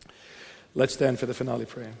 Let's stand for the finale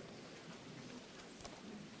prayer.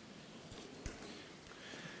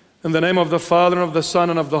 In the name of the Father, and of the Son,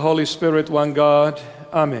 and of the Holy Spirit, one God.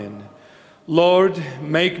 Amen. Lord,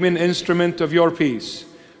 make me an instrument of your peace.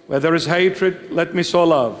 Where there is hatred, let me sow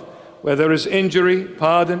love. Where there is injury,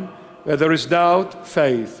 pardon. Where there is doubt,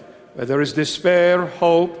 faith. Where there is despair,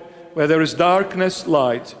 hope. Where there is darkness,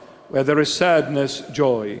 light. Where there is sadness,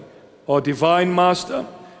 joy. O divine Master,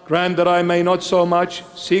 grant that I may not so much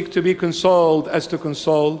seek to be consoled as to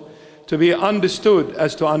console, to be understood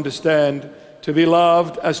as to understand, to be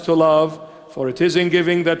loved as to love, for it is in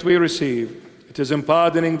giving that we receive. It is in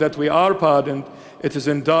pardoning that we are pardoned. It is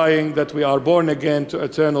in dying that we are born again to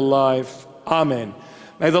eternal life. Amen.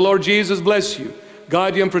 May the Lord Jesus bless you,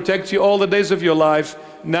 guide you and protect you all the days of your life,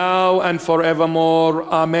 now and forevermore.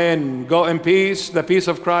 Amen. Go in peace. The peace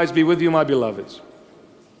of Christ be with you, my beloveds.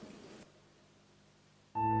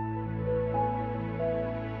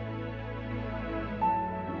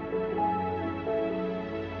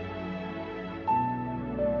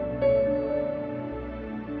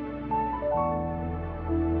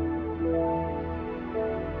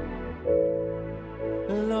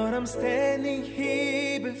 Lord, I'm standing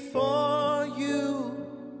here before you,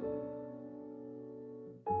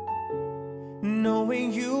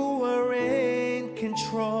 knowing you are in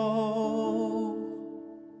control,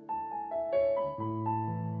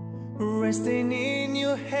 resting in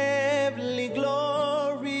your heavenly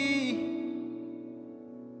glory.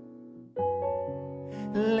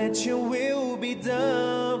 Let your will be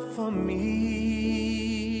done for me.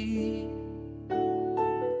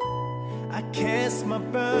 I cast my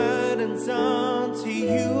burdens onto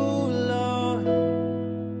you, Lord,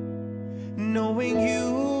 knowing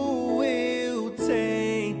you will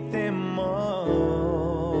take them all.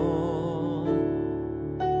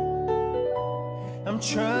 I'm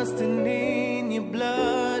trusting in your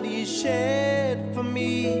blood you shed for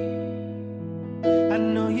me. I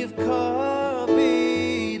know you've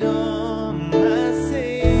covered all my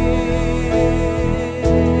sins.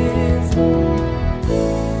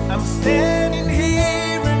 I'm standing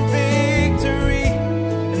here in victory,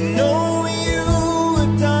 knowing you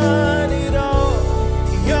have done it all.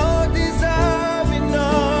 You're deserving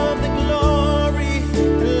of the glory.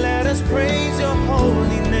 Let us praise your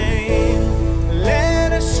holy name.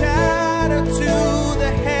 Let us shout out to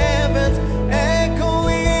the heavens,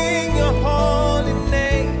 echoing your holy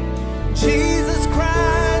name. Jesus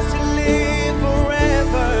Christ, you live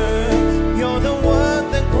forever. You're the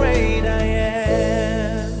one, the great I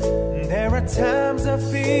am. There are times I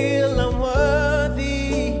feel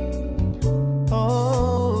unworthy,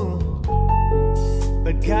 oh,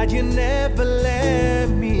 but God, you never let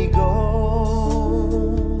me go.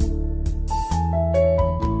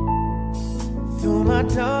 Through my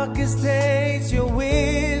darkest days, you're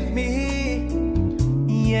with me,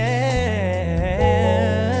 yeah.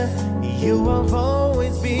 You have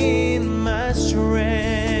always been my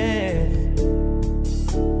strength.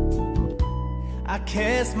 I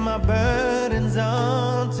cast my burdens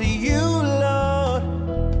onto you, Lord,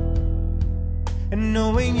 and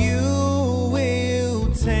knowing you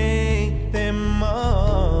will take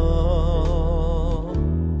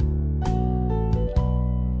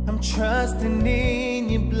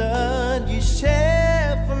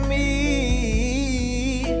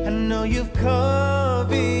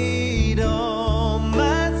covered all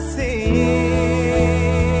my sins.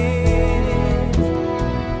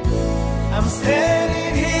 I'm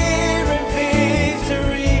standing here in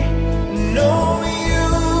victory, knowing you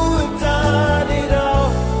have done it all.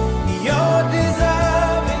 You're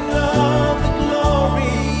deserving of the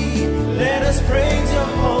glory. Let us praise your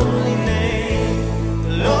holy name.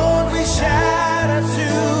 Lord, we shout out to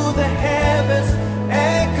the heavens,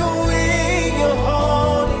 echoing your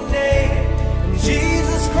holy name.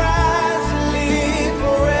 Jesus Christ, live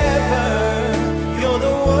forever. You're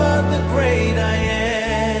the one, the great I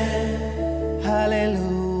am.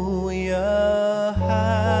 Hallelujah,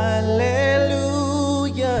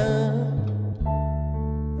 hallelujah.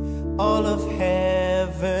 All of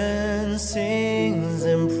heaven sings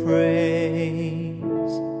and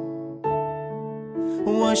praise,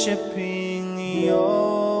 worshiping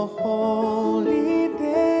your holy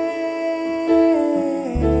name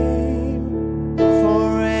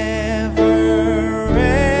forever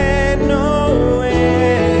and always.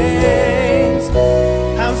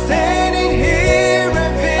 I'm standing here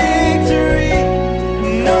in victory,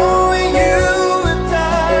 knowing you have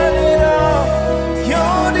done it all.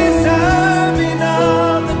 You're deserving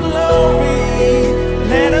of the glory.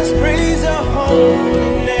 Let us praise your holy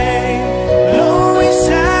name. Lord, we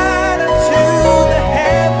shout unto the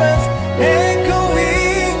heavens,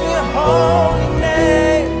 echoing your holy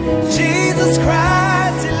name. Jesus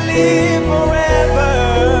Christ, you live forever.